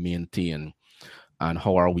going to maintain, and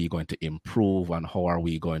how are we going to improve, and how are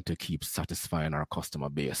we going to keep satisfying our customer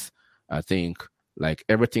base? I think, like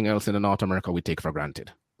everything else in North America, we take for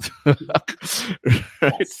granted.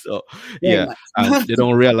 Right? So yeah, and they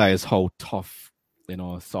don't realize how tough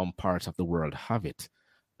some parts of the world have it,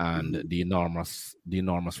 and the enormous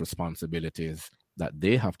responsibilities that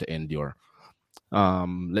they have to endure.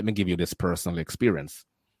 Let me give you this personal experience.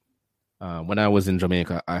 When I was in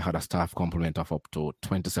Jamaica, I had a staff complement of up to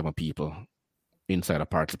 27 people inside a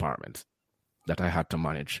parts department that I had to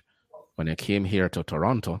manage. When I came here to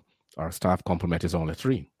Toronto, our staff complement is only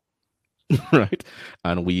 3, right?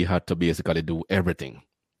 And we had to basically do everything.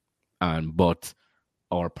 But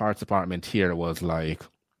our parts department here was like,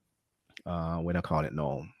 what do I call it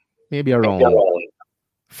now? Maybe around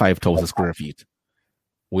 5,000 square feet.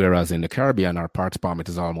 Whereas in the Caribbean, our parts department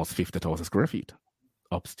is almost 50,000 square feet.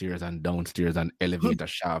 Upstairs and downstairs and elevator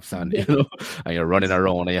shafts, and and you're running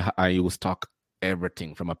around and you stock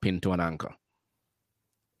everything from a pin to an anchor.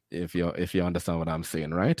 If you understand what I'm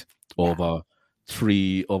saying, right? Yeah. Over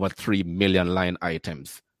 3 million line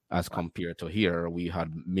items, as compared to here, we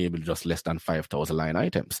had maybe just less than 5,000 line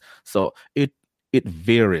items. So it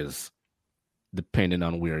varies depending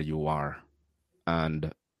on where you are.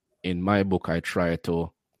 And in my book, I try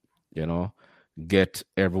to, get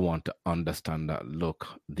everyone to understand that, look,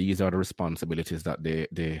 these are the responsibilities that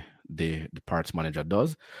the parts manager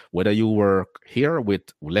does. Whether you work here with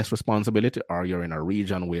less responsibility or you're in a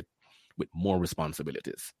region with more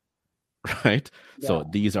responsibilities, right? Yeah. So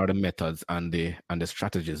these are the methods and the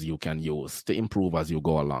strategies you can use to improve as you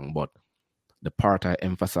go along. But the part I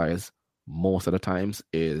emphasize most of the times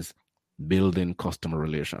is building customer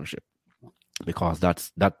relationship, because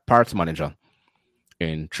that parts manager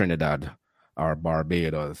in Trinidad or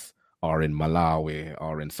Barbados or in Malawi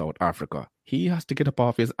or in South Africa, he has to get up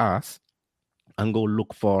off his ass and go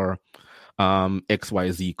look for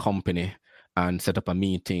XYZ company and set up a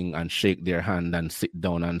meeting and shake their hand and sit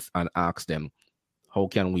down and ask them, how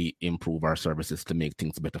can we improve our services to make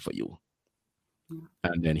things better for you?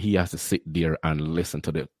 And then he has to sit there and listen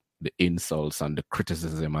to the insults and the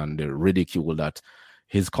criticism and the ridicule that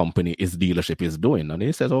his company, his dealership is doing. And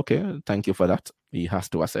he says, okay, thank you for that. He has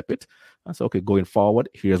to accept it. And so, okay, going forward,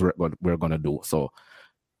 here's what we're going to do. So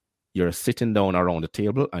you're sitting down around the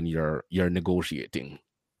table and you're negotiating.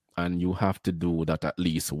 And you have to do that at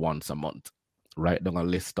least once a month. Write down a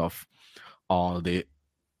list of all the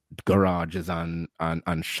garages and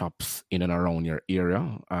shops in and around your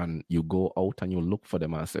area, and you go out and you look for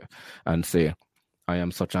them and say, I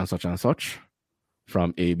am such and such and such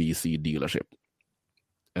from ABC dealership.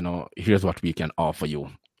 Here's what we can offer you.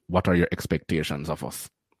 What are your expectations of us?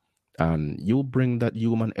 And you bring that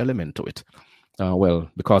human element to it. Well,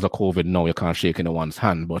 because of COVID now, you can't shake anyone's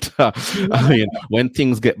hand. But I mean, when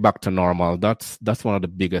things get back to normal, that's one of the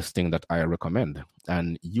biggest things that I recommend.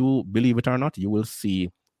 And you, believe it or not, you will see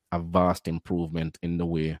a vast improvement in the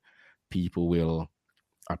way people will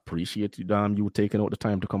appreciate you taking out the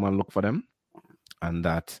time to come and look for them, and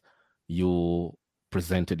that you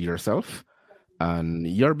presented yourself and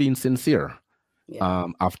you're being sincere. Yeah.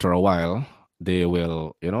 After a while, they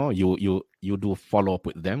will, you do follow up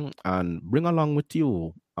with them and bring along with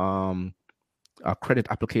you a credit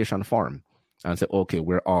application form and say, okay,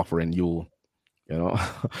 we're offering you,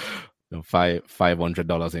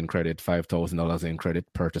 $500 in credit, $5,000 in credit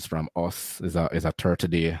purchase from us is a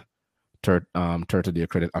 30-day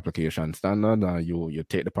credit application standard. You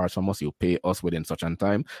take the parts from us, you pay us within such a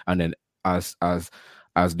time, and then as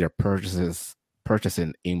their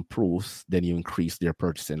purchasing improves, then you increase their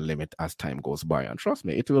purchasing limit as time goes by. And trust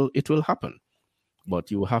me, it will happen.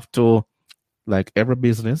 But you have to, like every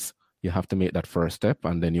business, you have to make that first step,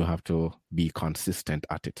 and then you have to be consistent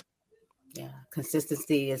at it. Yeah,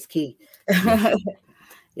 consistency is key. Yes,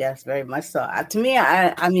 yes, very much so. To me,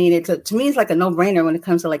 I mean, to me, it's like a no-brainer when it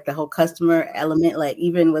comes to like the whole customer element. Like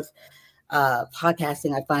even with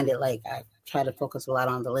podcasting, I find it like I try to focus a lot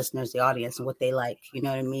on the listeners, the audience, and what they like. You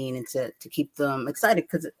know what I mean, and to keep them excited,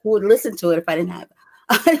 because who would listen to it if I didn't have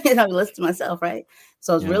it? I would listen to myself, right?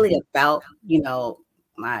 So it's really about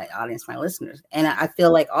my audience, my listeners, and I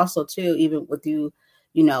feel like also too, even with you.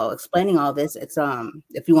 Explaining all this, it's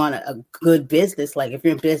if you want a good business, like if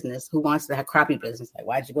you're in business, who wants to have crappy business? Like,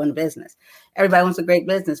 why'd you go into business? Everybody wants a great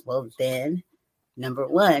business. Well, then number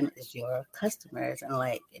one is your customers. And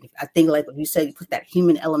I think like what you said, you put that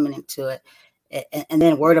human element into it, and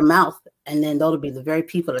then word of mouth. And then those will be the very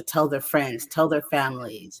people to tell their friends, tell their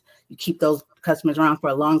families. You keep those customers around for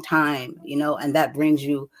a long time, and that brings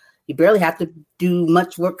you barely have to do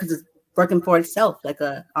much work because it's working for itself, like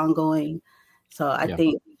a ongoing. So I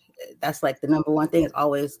think that's like the number one thing is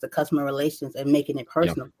always the customer relations and making it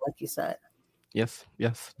personal, like you said. Yes,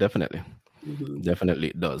 definitely. Mm-hmm.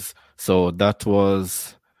 Definitely it does. So that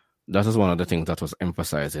is one of the things that was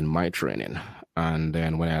emphasized in my training. And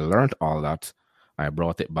then when I learned all that, I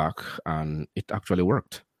brought it back and it actually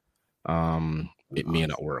worked. It may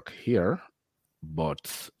not work here,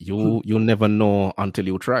 but you never know until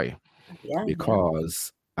you try. Yeah,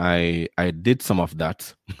 because I did some of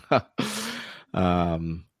that.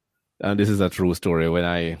 And this is a true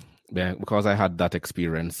story. Because I had that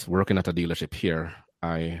experience working at a dealership here,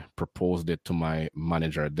 I proposed it to my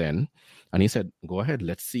manager then, and he said, go ahead,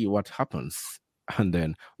 let's see what happens. And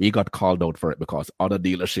then we got called out for it because other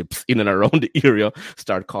dealerships in and around the area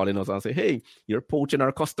start calling us and say, hey, you're poaching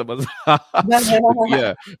our customers.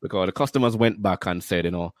 Yeah, because the customers went back and said,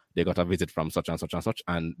 they got a visit from such and such and such,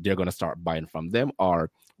 and they're going to start buying from them. Or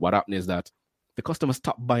what happened is that the customers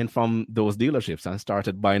stopped buying from those dealerships and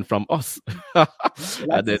started buying from us.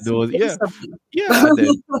 And then those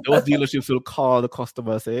dealerships will call the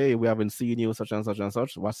customer and say, hey, we haven't seen you, such and such and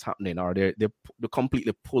such. What's happening? Or they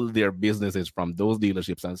completely pull their businesses from those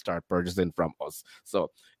dealerships and start purchasing from us.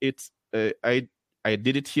 So it's I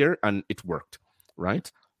did it here and it worked, right?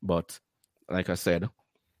 But like I said,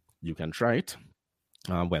 you can try it.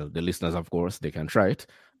 Well, the listeners, of course, they can try it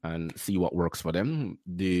and see what works for them.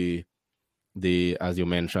 The as you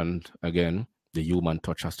mentioned again, the human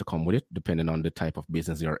touch has to come with it, depending on the type of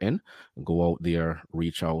business you're in. Go out there,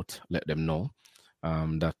 reach out, let them know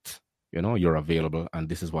that you're available, and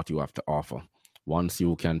this is what you have to offer. Once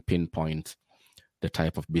you can pinpoint the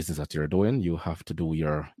type of business that you're doing, you have to do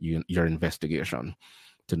your investigation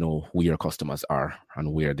to know who your customers are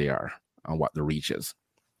and where they are and what the reach is.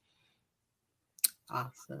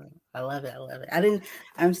 Awesome. I love it.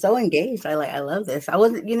 I'm so engaged. I love this. I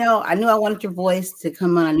wasn't, I knew I wanted your voice to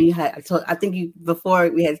come on. I knew you had, I think before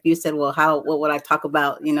you said, well, what would I talk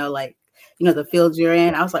about? The fields you're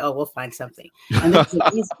in. I was like, oh, we'll find something. And this is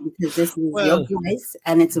easy because this is your voice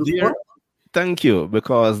and it's important. Thank you,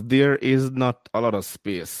 because there is not a lot of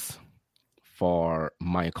space for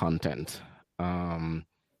my content.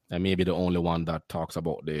 I may be the only one that talks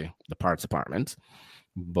about the parts department,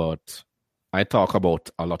 but I talk about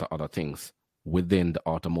a lot of other things within the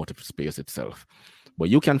automotive space itself. But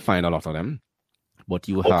you can find a lot of them, but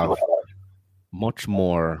you have much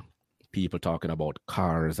more people talking about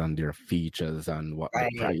cars and their features and what the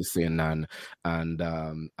pricing and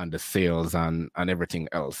the sales and everything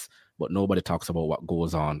else. But nobody talks about what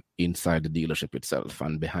goes on inside the dealership itself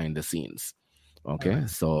and behind the scenes. Okay,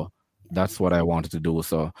 so that's what I wanted to do.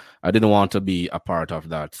 So I didn't want to be a part of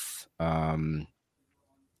that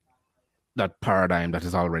that paradigm that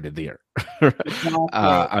is already there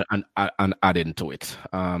and add into it.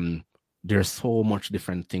 There's so much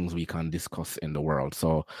different things we can discuss in the world.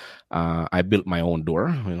 So I built my own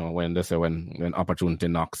door. When they say when opportunity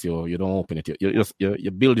knocks you don't open it.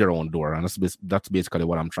 You build your own door, and that's basically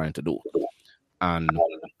what I'm trying to do. And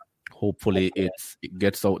hopefully it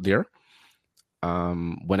gets out there.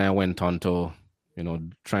 When I went on to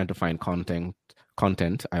trying to find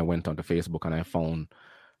content, I went onto Facebook and I found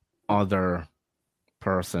other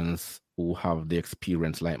persons who have the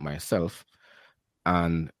experience like myself,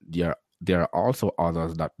 and there are also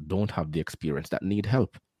others that don't have the experience that need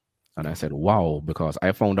help. And I said, wow, because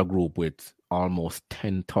I found a group with almost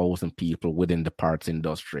 10,000 people within the parts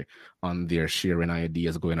industry on their sharing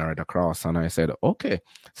ideas going right across. And I said, okay,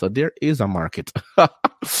 so there is a market out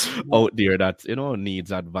there that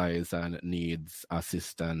needs advice and needs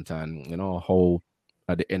assistance, and how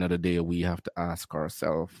at the end of the day we have to ask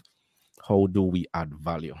ourselves, how do we add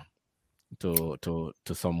value to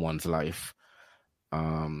someone's life,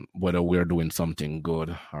 whether we're doing something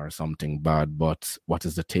good or something bad, but what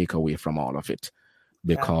is the takeaway from all of it?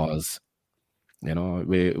 Because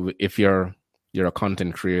if you're a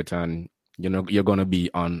content creator and you're going to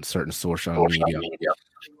be on certain social media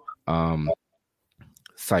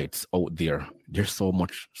sites out there, there's so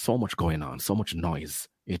much going on, so much noise.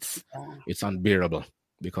 It's unbearable,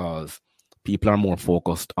 because people are more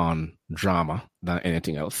focused on drama than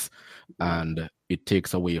anything else. And it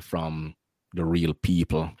takes away from the real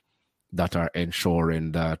people that are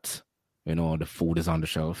ensuring that, the food is on the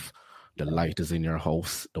shelf, the light is in your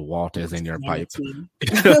house, the water is in your pipe.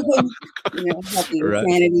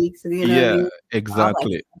 Right.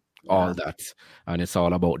 Exactly. All that. And it's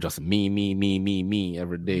all about just me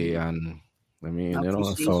every day. And I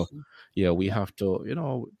mean, so yeah, we have to,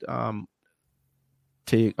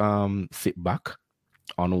 sit back,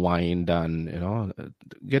 unwind, and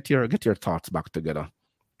get your thoughts back together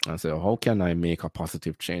and say, how can I make a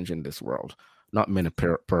positive change in this world? Not many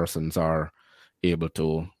persons are able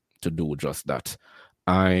to do just that.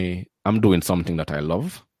 I'm doing something that I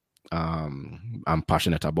love. I'm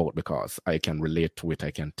passionate about, because I can relate to it.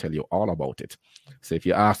 I can tell you all about it. So if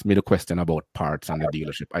you ask me the question about parts and the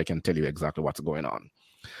dealership, I can tell you exactly what's going on.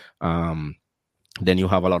 Then you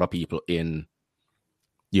have a lot of people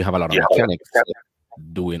you have a lot of mechanics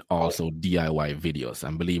doing also DIY videos,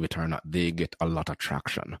 and believe it or not, they get a lot of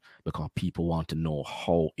traction because people want to know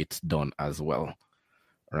how it's done as well,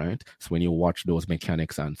 right? So when you watch those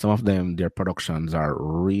mechanics, and some of them, their productions are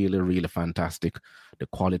really, really fantastic. The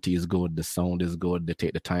quality is good, the sound is good. They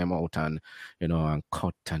take the time out and and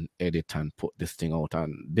cut and edit and put this thing out,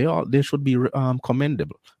 and they should be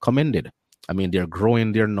commended. I mean, they're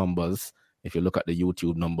growing their numbers. If you look at the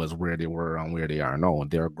YouTube numbers, where they were and where they are now,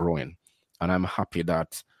 they're growing. And I'm happy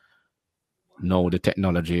that now the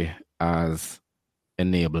technology has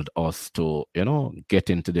enabled us to, get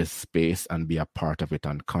into this space and be a part of it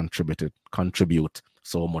and contribute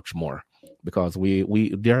so much more, because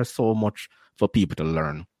there's so much for people to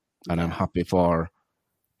learn. And I'm happy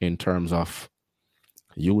in terms of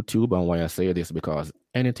YouTube, and why I say this, because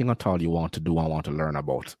anything at all you want to do and want to learn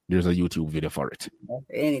about, there's a YouTube video for it.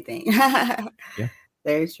 Anything. Yeah.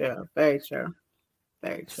 Very true. Very true.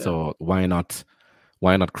 Very true. So why not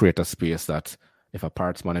create a space that if a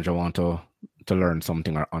parts manager want to learn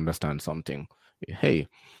something or understand something, hey,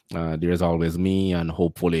 there's always me, and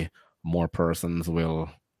hopefully more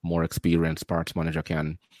experienced parts manager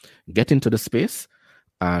can get into the space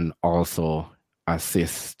and also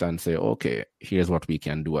assist and say, okay, here's what we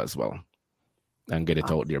can do as well, and get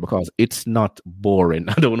it out there, because it's not boring.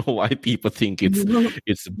 I don't know why people think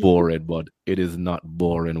it's boring, but it is not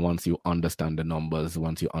boring once you understand the numbers,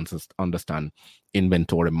 once you understand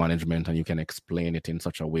inventory management, and you can explain it in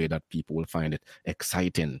such a way that people will find it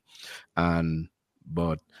exciting.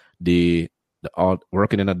 But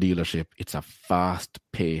working in a dealership, it's a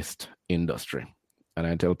fast-paced industry, and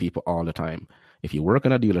I tell people all the time, if you work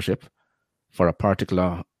in a dealership for a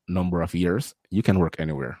particular number of years, you can work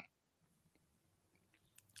anywhere.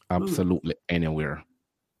 Absolutely anywhere,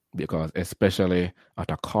 because especially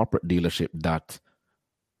at a corporate dealership that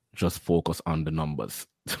just focus on the numbers,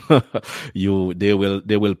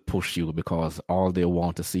 they will push you, because all they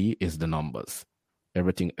want to see is the numbers.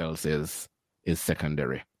 Everything else is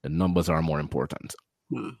secondary. The numbers are more important.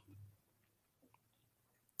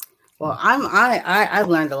 Well, I've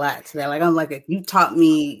learned a lot today. Like you taught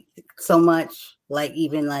me so much. Like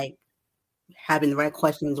even like having the right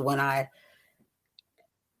questions when I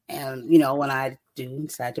do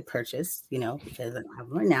decide to purchase, because I have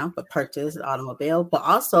right now, but purchase an automobile, but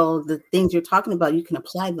also the things you're talking about, you can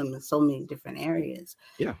apply them in so many different areas,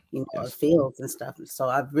 yes. Fields and stuff. And so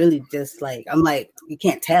I've really just I'm like, you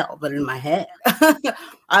can't tell, but in my head,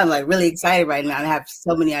 I'm like really excited right now. I have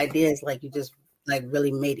so many ideas, like you just like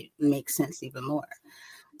really made it make sense even more.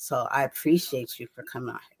 So I appreciate you for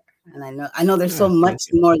coming out here. And I know there's so much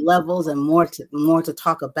more levels and more to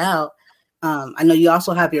talk about. I know you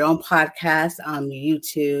also have your own podcast on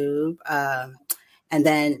YouTube, and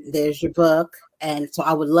then there's your book. And so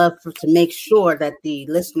I would love to make sure that the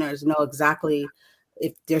listeners know exactly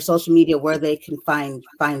if their social media, where they can find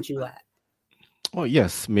you at. Oh,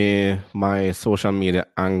 yes. My social media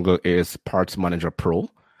angle is Parts Manager Pro,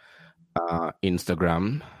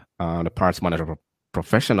 Instagram, the Parts Manager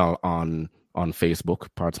Professional on Facebook,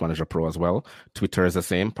 Parts Manager Pro as well. Twitter is the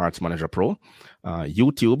same, Parts Manager Pro.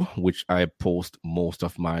 YouTube, which I post most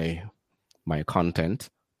of my content.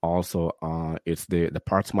 Also, it's the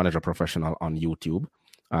Parts Manager Professional on YouTube,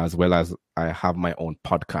 as well as I have my own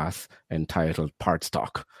podcast entitled Parts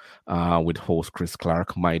Talk with host Chris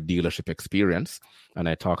Clark, my dealership experience. And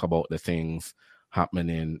I talk about the things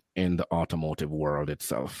happening in the automotive world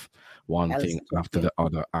itself. One thing after the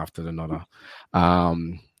other, after another.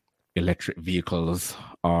 Electric vehicles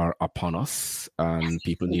are upon us, and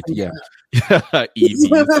people need to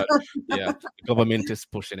EVs. Government is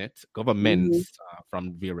pushing it. Governments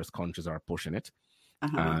from various countries are pushing it,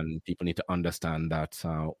 and people need to understand that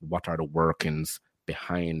what are the workings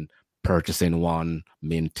behind purchasing one,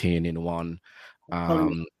 maintaining one.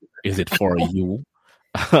 Is it for you?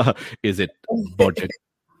 Is it budget?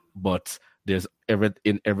 But there's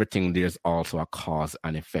everything. There's also a cause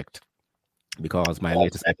and effect. Because my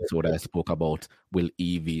latest episode, I spoke about, will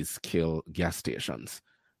EVs kill gas stations?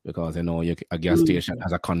 Because a gas station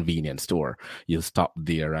has a convenience store. You stop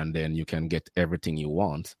there and then you can get everything you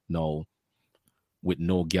want. No, with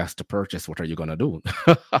no gas to purchase, what are you gonna do?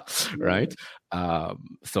 Right?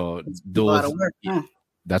 So those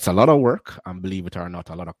that's a lot of work, and believe it or not,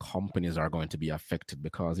 a lot of companies are going to be affected,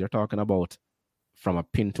 because you're talking about from a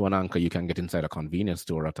pin to an anchor, you can get inside a convenience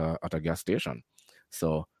store at a gas station.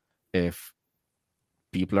 So if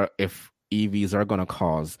EVs are going to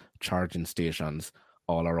cause charging stations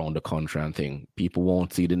all around the country and thing, people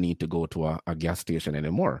won't see the need to go to a gas station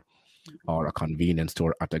anymore, or a convenience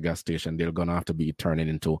store at a gas station. They're going to have to be turning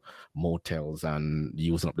into motels and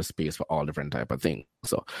using up the space for all different type of things.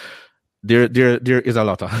 So there is a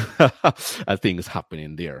lot of things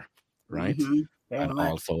happening there, right? And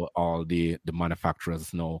also all the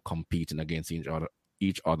manufacturers now competing against each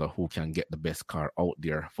other who can get the best car out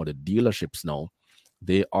there. For the dealerships now,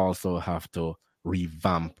 they also have to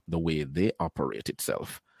revamp the way they operate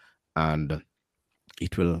itself. And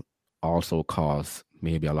it will also cause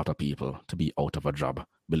maybe a lot of people to be out of a job,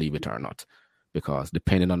 believe it or not. Because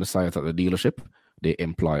depending on the size of the dealership, they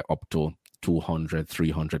employ up to 200,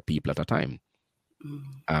 300 people at a time.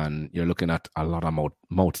 And you're looking at a lot of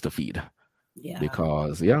mouths to feed.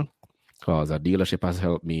 Because a dealership has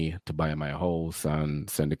helped me to buy my house and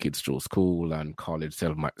send the kids through school and college,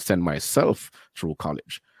 send myself through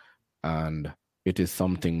college. And it is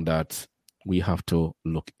something that we have to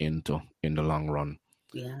look into in the long run.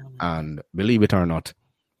 And believe it or not,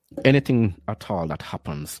 anything at all that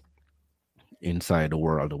happens inside the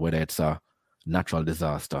world, whether it's a natural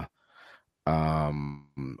disaster, a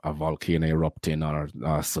volcano erupting, or a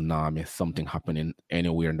tsunami, something happening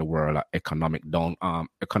anywhere in the world, economic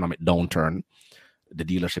downturn, the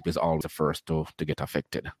dealership is always the first to get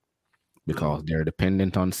affected, because they're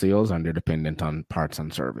dependent on sales and they're dependent on parts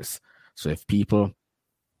and service. So if people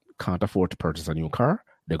can't afford to purchase a new car,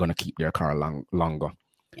 they're going to keep their car longer.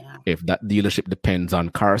 Yeah. If that dealership depends on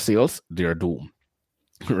car sales, they're doomed,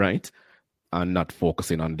 right? And not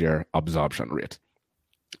focusing on their absorption rate.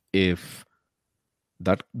 If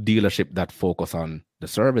that dealership that focus on the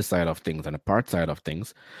service side of things and the part side of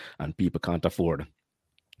things, and people can't afford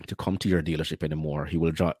to come to your dealership anymore, he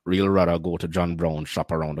will rather go to John Brown,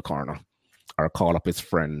 shop around the corner, or call up his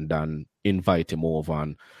friend and invite him over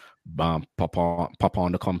and pop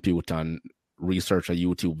on the computer and research a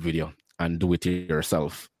YouTube video and do it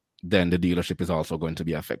yourself. Then the dealership is also going to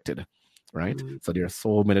be affected, right? Mm-hmm. So there are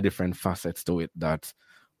so many different facets to it that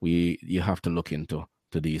you have to look into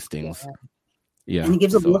these things. Yeah. And it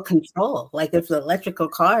gives them more control. Like if the electrical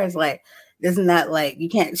car is like, isn't that like you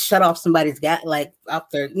can't shut off somebody's gas like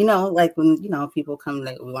after, like when people come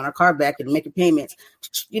like we want our car back and make a payment,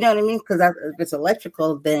 you know what I mean? Because if it's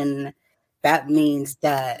electrical, then that means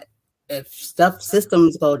that if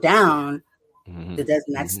systems go down, it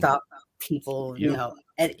doesn't that stop people,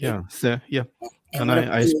 And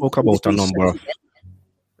I spoke about a number,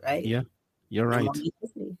 right? Yeah. You're right.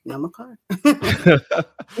 No more car.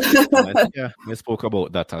 I spoke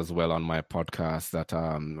about that as well on my podcast. That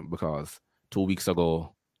because 2 weeks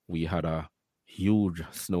ago we had a huge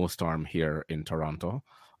snowstorm here in Toronto,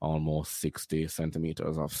 almost 60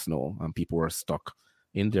 centimeters of snow, and people were stuck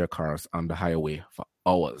in their cars on the highway for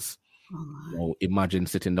hours. Well, imagine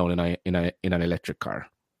sitting down in an electric car.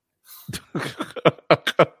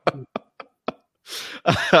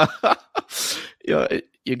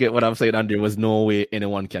 You get what I'm saying, and there was no way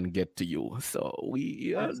anyone can get to you. So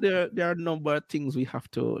there are a number of things we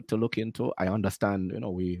have to look into. I understand,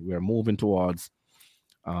 we're moving towards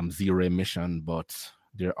zero emission, but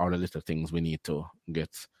there are little things we need to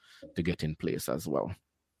get in place as well.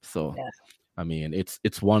 So I mean,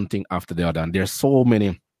 it's one thing after the other, and there's so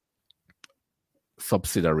many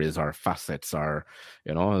subsidiaries or facets or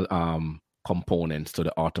components to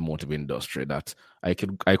the automotive industry that I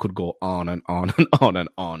could go on and on and on and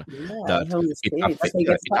on.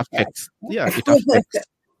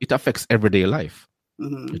 It affects everyday life.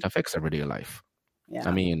 Mm-hmm. It affects everyday life. Yeah.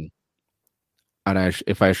 I mean, and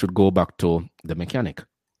if I should go back to the mechanic,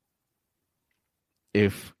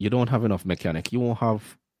 if you don't have enough mechanic, you won't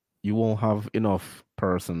have enough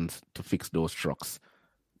persons to fix those trucks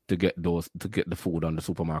to get the food on the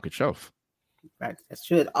supermarket shelf. Right, that's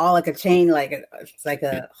true. It's all like a chain, it's like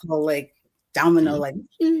a whole like domino, like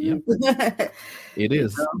It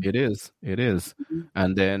is. Mm-hmm.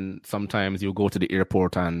 And then sometimes you go to the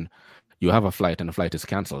airport and you have a flight and the flight is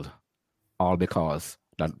canceled, all because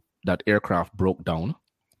that aircraft broke down,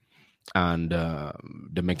 and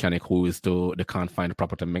the mechanic they can't find a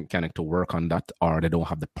proper mechanic to work on that, or they don't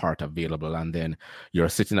have the part available, and then you're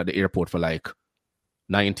sitting at the airport for like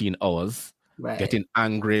 19 hours. Right. Getting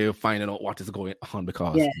angry, finding out what is going on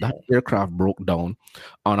because that aircraft broke down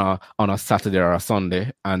on a Saturday or a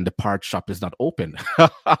Sunday, and the part shop is not open.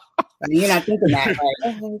 You're not thinking that,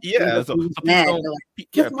 right? Yeah, so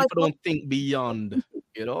people don't think beyond,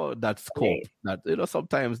 that scope. That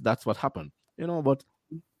sometimes that's what happened, But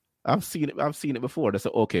I've seen it before. They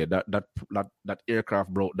say, okay, that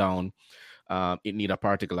aircraft broke down. It need a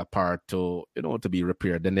particular part to be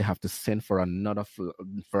repaired. Then they have to send for another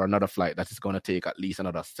flight that is going to take at least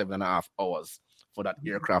another 7.5 hours for that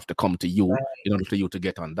aircraft to come to you in order for you to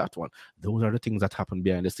get on that one. Those are the things that happen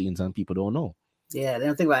behind the scenes and people don't know. Yeah, they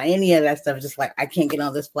don't think about any of that stuff. Just like, I can't get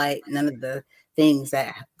on this flight. None of the things that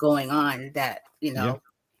are going on that,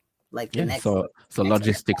 like the next. So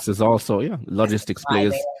logistics is also, logistics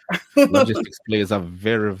plays a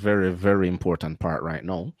very, very, very important part right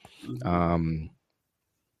now. Mm-hmm.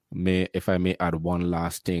 If I may add one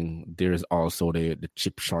last thing, there is also the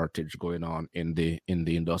chip shortage going on in the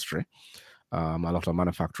industry. A lot of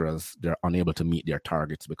manufacturers, they're unable to meet their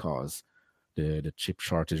targets because the chip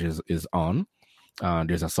shortage is on.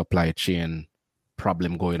 There's a supply chain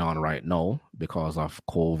problem going on right now because of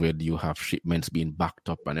COVID. You have shipments being backed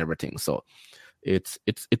up and everything. So it's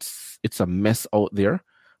a mess out there.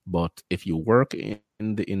 But if you work in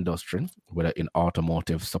the industry, whether in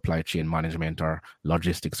automotive, supply chain management, or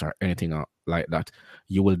logistics, or anything like that,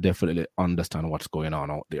 you will definitely understand what's going on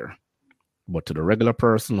out there. But to the regular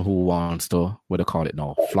person who wants to, what do they call it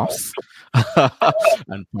now, floss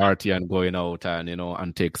and party and going out and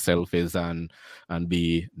and take selfies and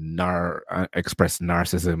be express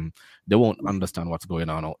narcissism, they won't understand what's going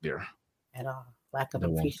on out there at all. Lack of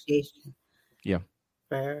appreciation. Yeah.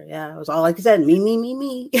 It was all like you said,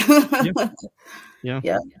 me.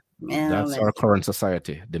 Yeah. Man, that's our current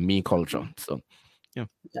society, the me culture. So,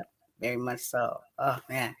 Very much so. Oh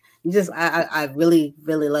man, you just I really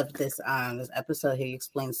really loved this episode here. You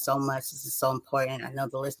explained so much. This is so important. I know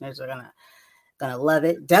the listeners are gonna love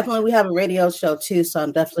it. Definitely, we have a radio show too, so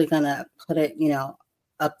I'm definitely gonna put it,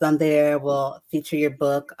 up on there. We'll feature your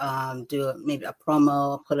book, do maybe a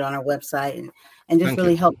promo, put it on our website, and just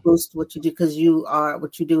really help boost what you do, because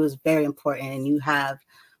what you do is very important, and you have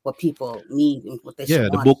what people need and what they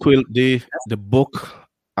should want. The book.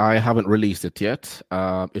 I haven't released it yet.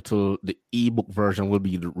 The ebook version will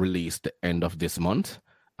be released the end of this month,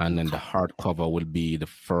 and then the hardcover will be the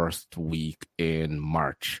first week in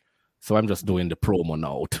March. So I'm just doing the promo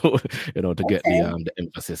now to get the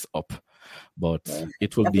emphasis up. But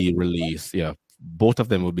it will be released. Yeah, both of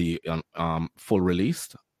them will be full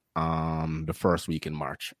released the first week in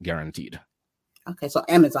March, guaranteed. Okay, so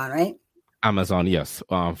Amazon, right? Amazon, yes.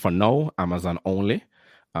 For now, Amazon only.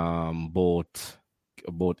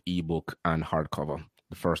 Both ebook and hardcover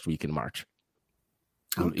the first week in March.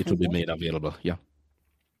 It will be made available. Yeah.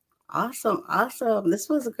 Awesome. This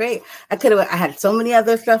was great. I had so many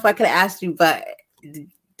other stuff I could have asked you, but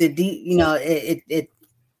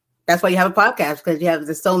that's why you have a podcast, because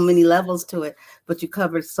there's so many levels to it, but you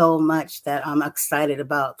covered so much that I'm excited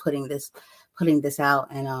about putting this out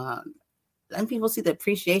and letting people see the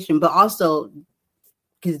appreciation, but also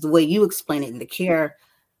because the way you explain it and the care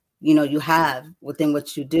you have within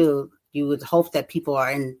what you do, you would hope that people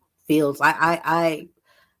are in fields. I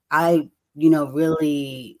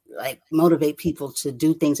really like motivate people to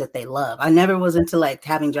do things that they love. I never was into like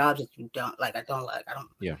having jobs that you don't like.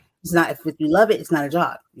 Yeah. It's not, if you love it, it's not a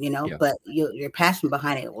job, but your passion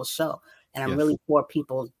behind it will show. And I'm really for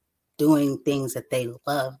people doing things that they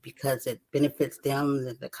love, because it benefits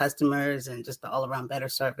them, the customers, and just the all around better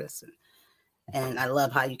service. And I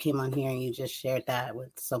love how you came on here and you just shared that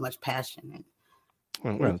with so much passion.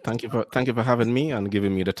 Well, thank you for having me and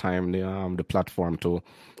giving me the time, the platform to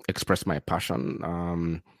express my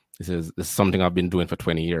passion. This is something I've been doing for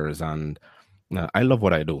 20 years, and I love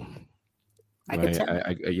what I do. I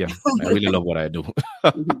really love what I do.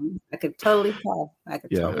 I could totally tell.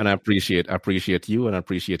 And I appreciate you, and I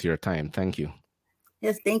appreciate your time. Thank you.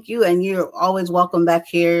 Yes, thank you. And you're always welcome back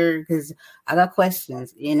here, because I got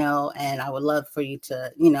questions, and I would love for you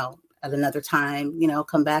to, at another time,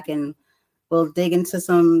 come back and we'll dig into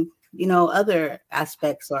some, other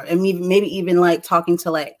aspects, and maybe even like talking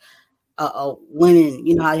to like women,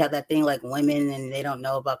 how you have that thing like women and they don't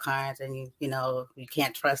know about cars, and you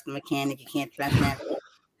can't trust the mechanic, you can't trust that,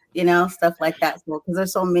 stuff like that. So, because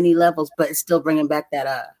there's so many levels, but it's still bringing back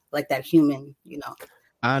that like that human,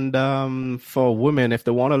 And for women, if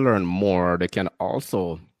they want to learn more, they can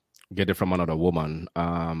also get it from another woman,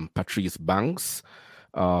 Patrice Banks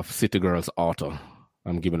of City Girls Auto.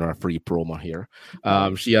 I'm giving her a free promo here.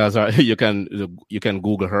 She has you can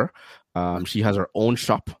Google her. She has her own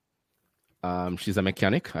shop. She's a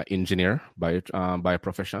mechanic, an engineer by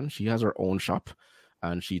profession. She has her own shop,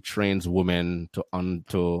 and she trains women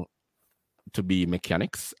to be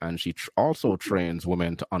mechanics, and she also trains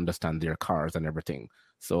women to understand their cars and everything.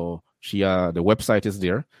 So the website is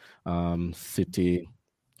there, City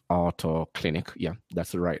Auto Clinic. Yeah,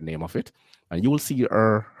 that's the right name of it. And you will see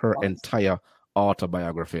her entire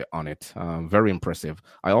autobiography on it. Very impressive.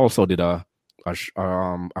 I also did a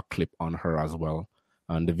clip on her as well,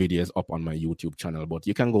 and the video is up on my YouTube channel. But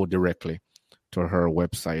you can go directly to her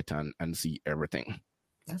website and see everything.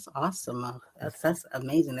 That's awesome. That's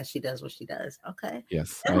amazing that she does what she does. Okay.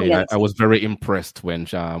 Yes, I was very impressed when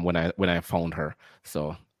I found her.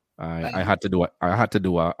 So I had to do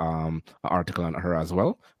an article on her as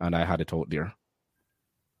well, and I had it out there.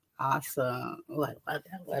 Awesome. I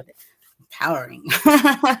love it. Empowering.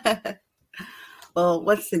 Well,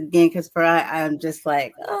 once again, Christopher, I'm just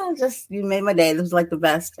like, you made my day. This was like the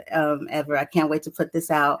best ever. I can't wait to put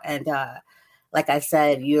this out. And like I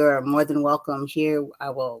said, you're more than welcome here. We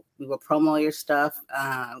will promo your stuff.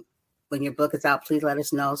 When your book is out, please let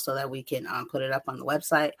us know so that we can put it up on the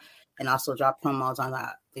website and also drop promos on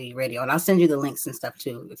the radio. And I'll send you the links and stuff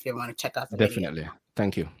too if you want to check out the Definitely. video.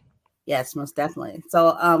 Thank you. Yes, most definitely.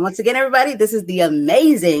 So once again, everybody, this is the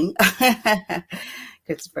amazing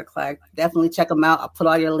Christopher Clark. Definitely check him out. I'll put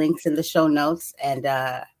all your links in the show notes. And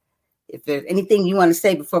if there's anything you want to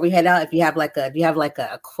say before we head out, if you have like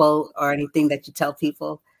a quote or anything that you tell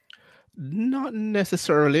people. Not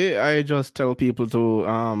necessarily. I just tell people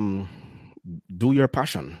to do your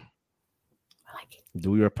passion. I like it.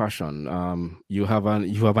 Do your passion. You have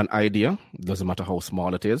an idea. Doesn't matter how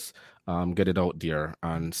small it is. Get it out there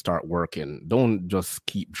and start working. Don't just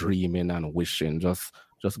keep dreaming and wishing. Just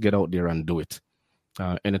get out there and do it.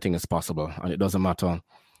 Anything is possible, and it doesn't matter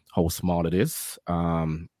how small it is.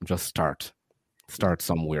 Just start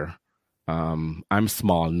somewhere. I'm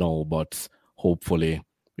small now, but hopefully,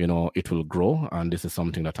 it will grow. And this is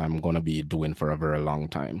something that I'm going to be doing for a very long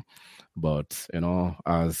time. But,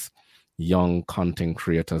 as young content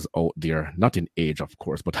creators out there, not in age, of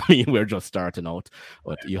course, but I mean, we're just starting out,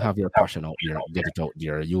 but you have your passion out there, get it out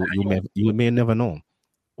there. You may never know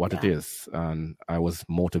what it is. And I was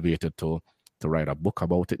motivated to write a book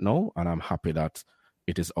about it now. And I'm happy that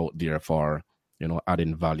it is out there for,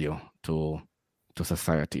 adding value to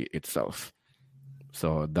society itself.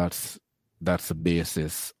 So that's the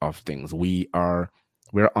basis of things. We're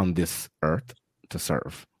on this earth to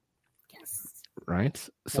serve. Yes. Right?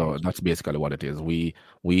 So that's basically what it is. We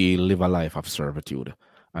live a life of servitude,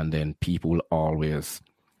 and then people will always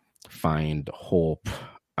find hope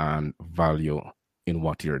and value in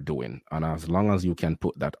what you're doing. And as long as you can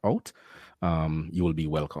put that out, you will be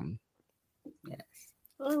welcome. Yes.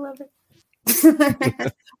 I love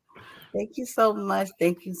it. Thank you so much.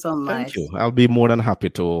 Thank you so much. Thank you. I'll be more than happy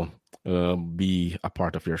to be a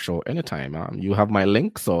part of your show anytime. You have my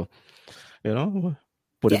link, so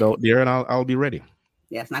put it out there, and I'll be ready.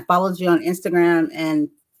 Yes, and I followed you on Instagram and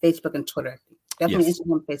Facebook and Twitter. Definitely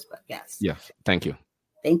Instagram and Facebook. Yes. Yes. Thank you.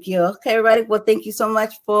 Thank you. Okay, everybody. Well, thank you so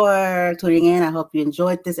much for tuning in. I hope you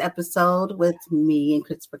enjoyed this episode with me and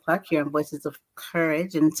Christopher Clark here on Voices of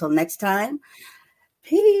Courage. And until next time,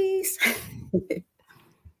 peace.